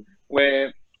region,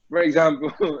 where, for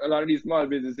example, a lot of these small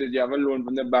businesses, you have a loan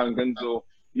from the bank, and so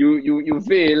you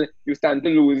fail, you stand to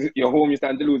lose your home, you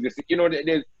stand to lose your, you know,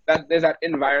 there's that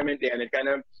environment there, and it kind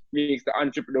of makes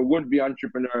the would-be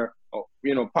entrepreneur,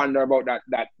 you know, ponder about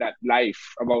that life,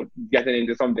 about getting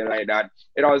into something like that.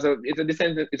 It's a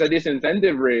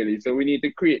disincentive really. So we need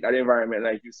to create that environment,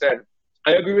 like you said.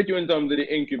 I agree with you in terms of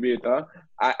the incubator.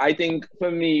 I think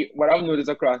for me, what I've noticed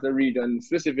across the region,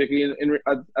 specifically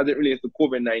as it relates to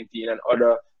COVID-19 and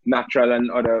other natural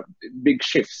and other big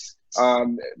shifts,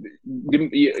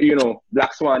 you know,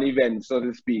 black swan events, so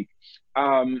to speak.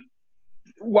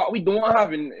 What we don't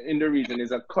have in the region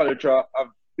is a culture of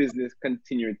business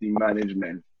continuity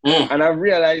management. And I've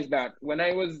realized that when I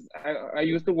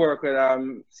used to work with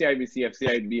CIBC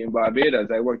FCIB in Barbados.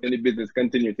 I worked in the business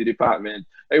continuity department.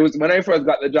 It was when I first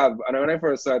got the job, and when I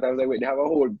first started, I was like, wait, they have a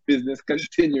whole business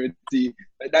continuity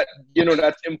that, you know,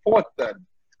 that's important.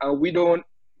 And we don't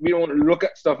look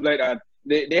at stuff like that.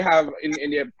 They have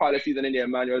in their policies and in their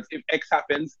manuals, if X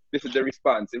happens, this is the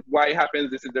response. If Y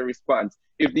happens, this is the response.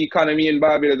 If the economy in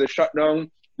Barbados is shut down,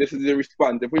 this is the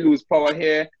response. If we lose power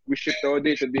here, we shift our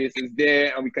databases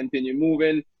there and we continue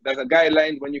moving. There's a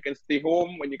guideline when you can stay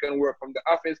home, when you can work from the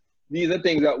office. These are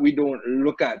things that we don't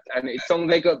look at. And it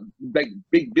sounds like a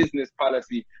big business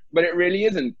policy, but it really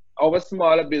isn't. Our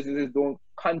smaller businesses don't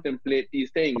contemplate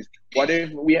these things. What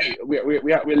if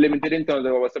we're limited in terms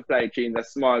of our supply chains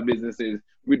as small businesses?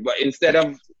 But instead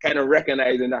of kind of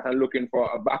recognizing that and looking for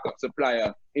a backup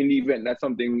supplier in the event that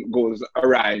something goes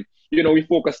awry, you know, we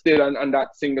focus still on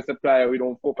that single supplier. We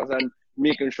don't focus on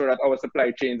making sure that our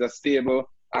supply chains are stable.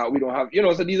 We don't have, you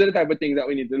know, so these are the type of things that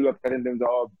we need to look at in terms of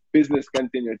our business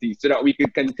continuity so that we can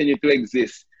continue to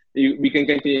exist. We can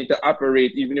continue to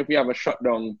operate even if we have a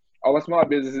shutdown. our small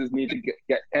businesses need to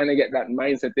get that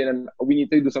mindset in, and we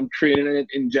need to do some training in it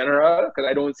in general, because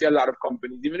I don't see a lot of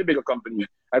companies, even the bigger companies,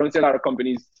 I don't see a lot of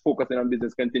companies focusing on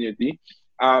business continuity.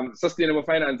 Sustainable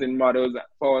financing models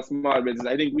for our small business,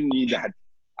 I think we need that.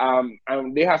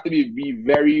 And they have to be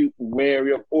very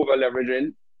wary of over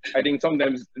leveraging. I think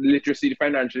sometimes literacy,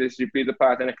 financial literacy plays a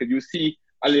part, and because you see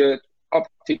a little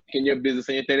uptick in your business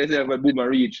and you tell yourself, well, boom, I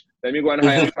reach. Let me go and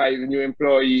hire 5 new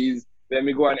employees. Let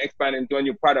me go and expand into a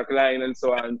new product line and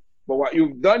so on. But what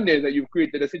you've done there is that you've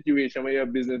created a situation where your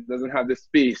business doesn't have the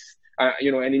space,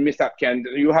 any mishap can.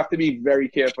 You have to be very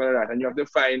careful of that. And you have to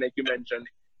find, like you mentioned,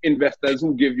 investors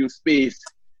who give you space.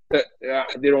 That,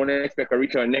 they don't expect a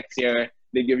return next year.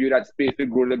 They give you that space to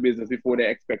grow the business before they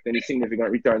expect any significant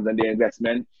returns on their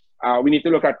investment. We need to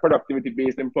look at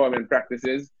productivity-based employment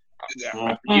practices.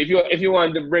 If you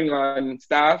want to bring on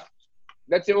staff,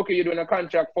 let's say, okay, you're doing a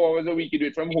contract 4 hours a week, you do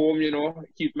it from home,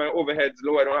 keep my overheads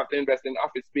low, I don't have to invest in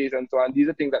office space and so on. These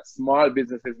are things that small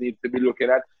businesses need to be looking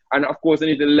at. And of course, they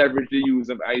need to leverage the use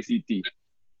of ICT.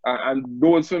 And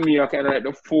those for me are kind of like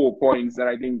the 4 points that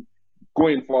I think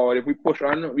going forward, if we push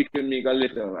on, we can make a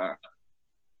little.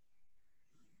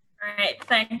 All right,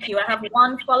 thank you. I have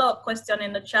one follow-up question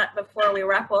in the chat before we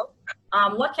wrap up.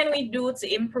 What can we do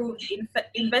to improve the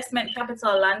investment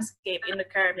capital landscape in the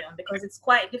Caribbean? Because it's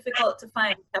quite difficult to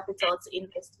find capital to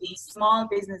invest in small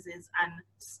businesses and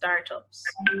startups.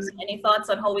 So any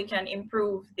thoughts on how we can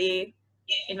improve the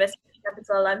investment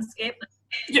capital landscape?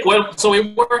 Yeah, well, so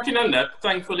we're working on that.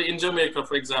 Thankfully, in Jamaica,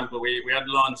 for example, we had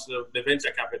launched the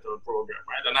venture capital program,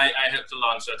 right? And I helped to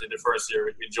launch that in the first year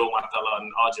with Joe Matala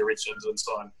and RJ Richards and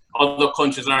so on. Other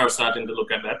countries are starting to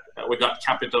look at that. We got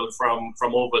capital from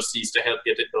overseas to help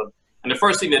get it done. And the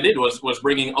first thing they did was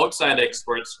bringing outside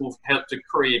experts who helped to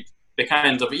create the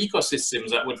kinds of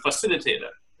ecosystems that would facilitate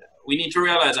that. We need to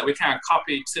realize that we can't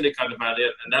copy Silicon Valley,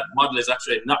 and that model is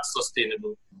actually not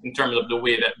sustainable in terms of the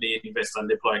way that they invest and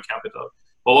deploy capital.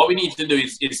 But what we need to do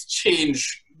is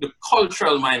change the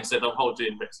cultural mindset of how to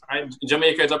invest. Right?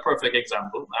 Jamaica is a perfect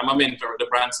example. I'm a mentor of the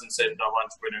Branson Center of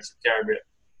Entrepreneurship Caribbean,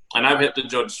 and I've helped to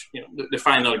judge the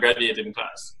final graduating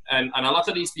class. And a lot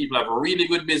of these people have really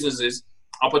good businesses,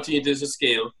 opportunities to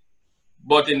scale.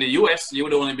 But in the US, you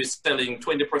would only be selling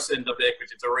 20% of the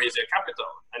equity to raise your capital.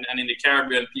 And in the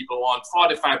Caribbean, people want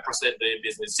 45% of their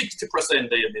business, 60% of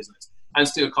their business, and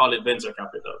still call it venture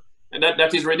capital. And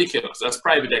that is ridiculous. That's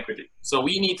private equity. So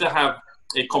we need to have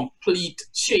a complete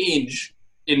change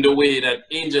in the way that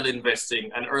angel investing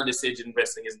and early stage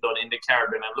investing is done in the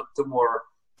Caribbean, and look to more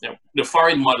the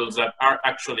foreign models that are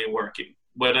actually working.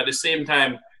 But at the same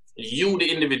time, you, the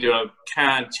individual,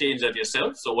 can't change that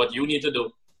yourself. So what you need to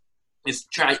do is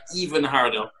try even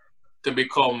harder to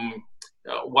become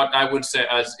what I would say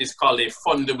is called a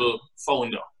fundable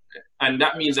founder. And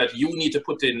that means that you need to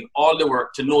put in all the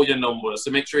work to know your numbers,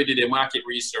 to make sure you do the market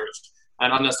research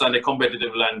and understand the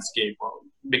competitive landscape,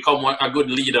 become a good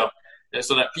leader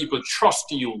so that people trust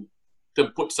you to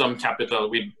put some capital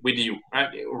with you. Right?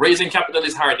 Raising capital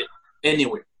is hard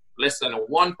anyway. Less than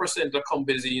 1% of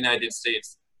companies in the United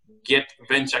States get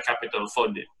venture capital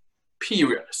funded.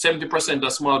 Period. 70%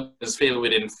 of small businesses fail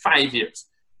within 5 years.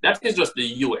 That is just the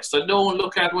US. So don't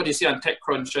look at what you see on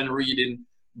TechCrunch and read in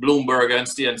Bloomberg and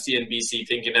CNBC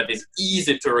thinking that it's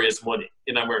easy to raise money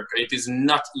in America. It is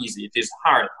not easy. It is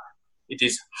hard. It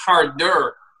is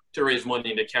harder to raise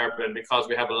money in the Caribbean because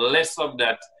we have less of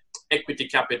that equity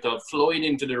capital flowing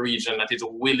into the region that is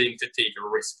willing to take a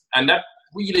risk. And that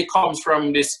really comes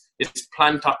from this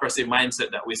plantocracy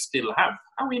mindset that we still have.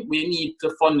 And we need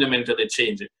to fundamentally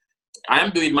change it.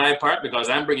 I'm doing my part because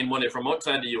I'm bringing money from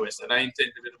outside the US, and I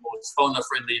intend to be the most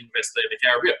founder-friendly investor in the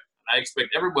Caribbean. I expect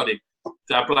everybody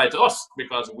to apply to us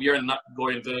because we are not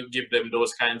going to give them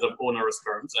those kinds of onerous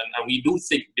terms, and we do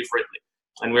think differently,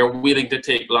 and we're willing to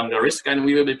take longer risk, and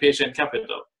we will be patient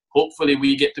capital. Hopefully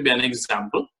we get to be an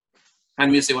example and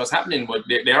we see what's happening, but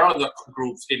there are other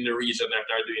groups in the region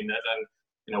that are doing that,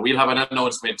 and we'll have an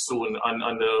announcement soon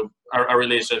on our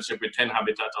relationship with 10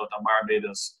 Habitat out of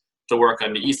Barbados to work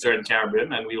on the Eastern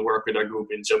Caribbean, and we'll work with a group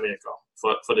in Jamaica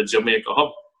for the Jamaica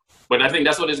hub. But I think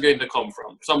that's what it's going to come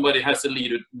from. Somebody has to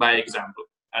lead it by example.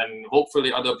 And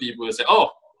hopefully other people will say,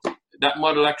 oh, that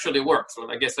model actually works.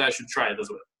 Well, I guess I should try it as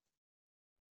well.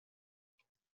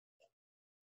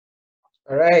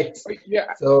 All right.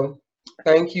 Yeah. So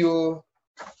thank you,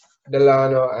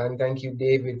 Delano, and thank you,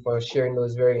 David, for sharing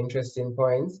those very interesting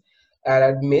points. I'll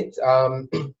admit,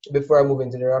 before I move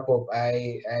into the wrap-up,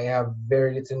 I have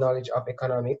very little knowledge of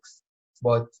economics,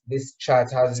 but this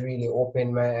chat has really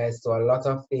opened my eyes to a lot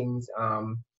of things,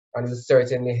 and will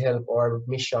certainly help our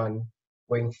mission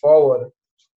going forward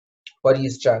for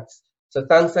these chats. So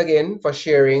thanks again for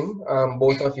sharing,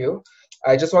 both of you.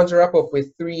 I just want to wrap up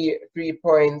with three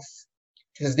points.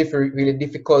 It's really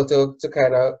difficult to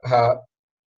kind of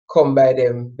come by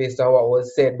them based on what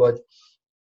was said, but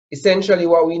essentially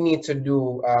what we need to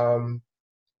do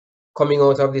coming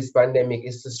out of this pandemic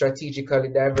is to strategically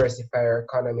diversify our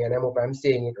economy, and I hope I'm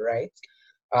saying it right,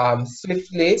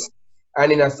 swiftly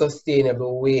and in a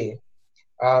sustainable way,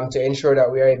 to ensure that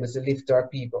we are able to lift our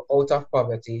people out of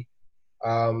poverty,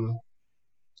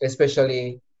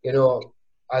 especially, you know,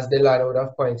 as the lad would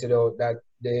have pointed out, that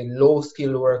the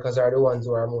low-skilled workers are the ones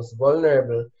who are most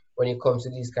vulnerable when it comes to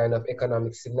these kind of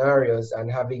economic scenarios,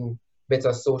 and having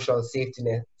better social safety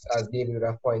nets, as David would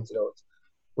have pointed out.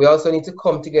 We also need to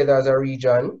come together as a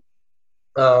region,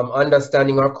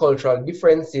 understanding our cultural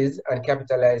differences and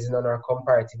capitalizing on our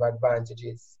comparative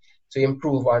advantages to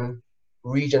improve on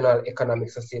regional economic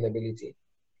sustainability.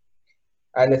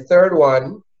 And the third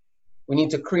one, we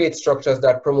need to create structures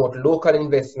that promote local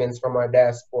investments from our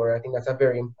diaspora. I think that's a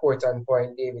very important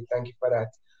point, David. Thank you for that.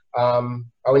 And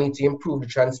we need to improve the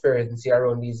transparency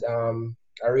around these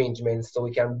arrangements so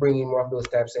we can bring in more of those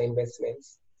types of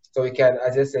investments. So we can,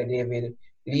 as I said, David,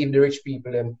 leave the rich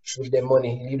people with their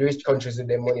money, leave the rich countries with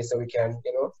their money so we can,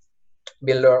 you know,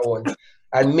 build our own.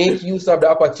 And make use of the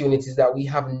opportunities that we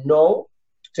have now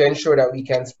to ensure that we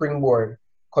can springboard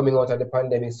coming out of the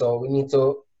pandemic. So we need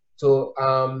to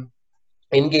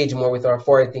engage more with our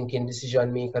forward-thinking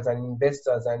decision makers and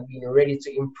investors, and being ready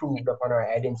to improve upon our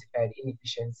identified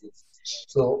inefficiencies.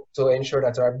 So to ensure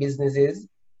that our businesses,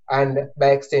 and by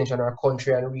extension our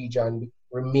country and region,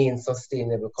 remain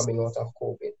sustainable coming out of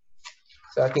COVID.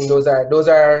 So I think those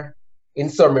are in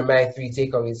summary my three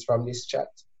takeaways from this chat.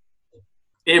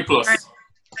 A+.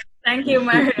 Thank you,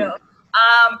 Mario.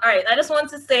 All right, I just want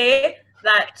to say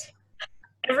that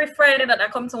every Friday that I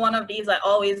come to one of these, I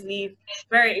always leave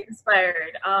very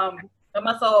inspired. No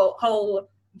matter how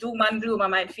doom and gloom I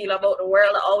might feel about the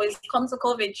world, I always come to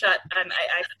COVID chat and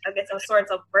I get a sort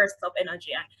of burst of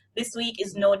energy. And this week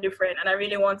is no different. And I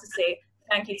really want to say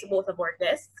thank you to both of our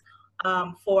guests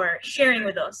for sharing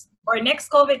with us. Our next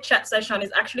COVID chat session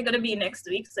is actually going to be next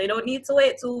week, so you don't need to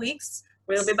wait 2 weeks.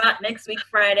 We'll be back next week,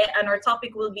 Friday, and our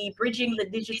topic will be bridging the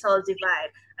digital divide.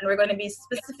 And we're going to be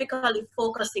specifically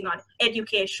focusing on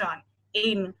education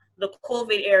in the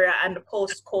COVID era and the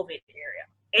post-COVID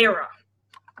era.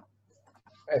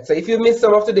 Right, so if you missed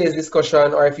some of today's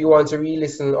discussion, or if you want to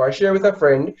re-listen or share with a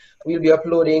friend, we'll be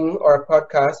uploading our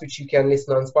podcast, which you can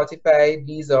listen on Spotify,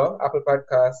 Deezer, Apple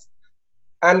Podcasts,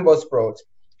 and Buzzsprout.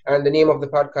 And the name of the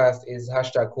podcast is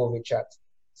 #COVIDChat.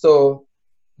 So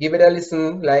give it a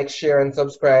listen, like, share, and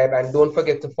subscribe. And don't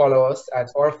forget to follow us at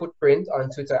Our Footprint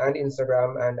on Twitter and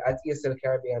Instagram, and at ESL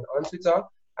Caribbean on Twitter,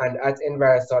 and at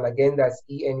Envirosol, again, that's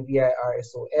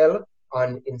ENVIRSOL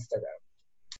on Instagram.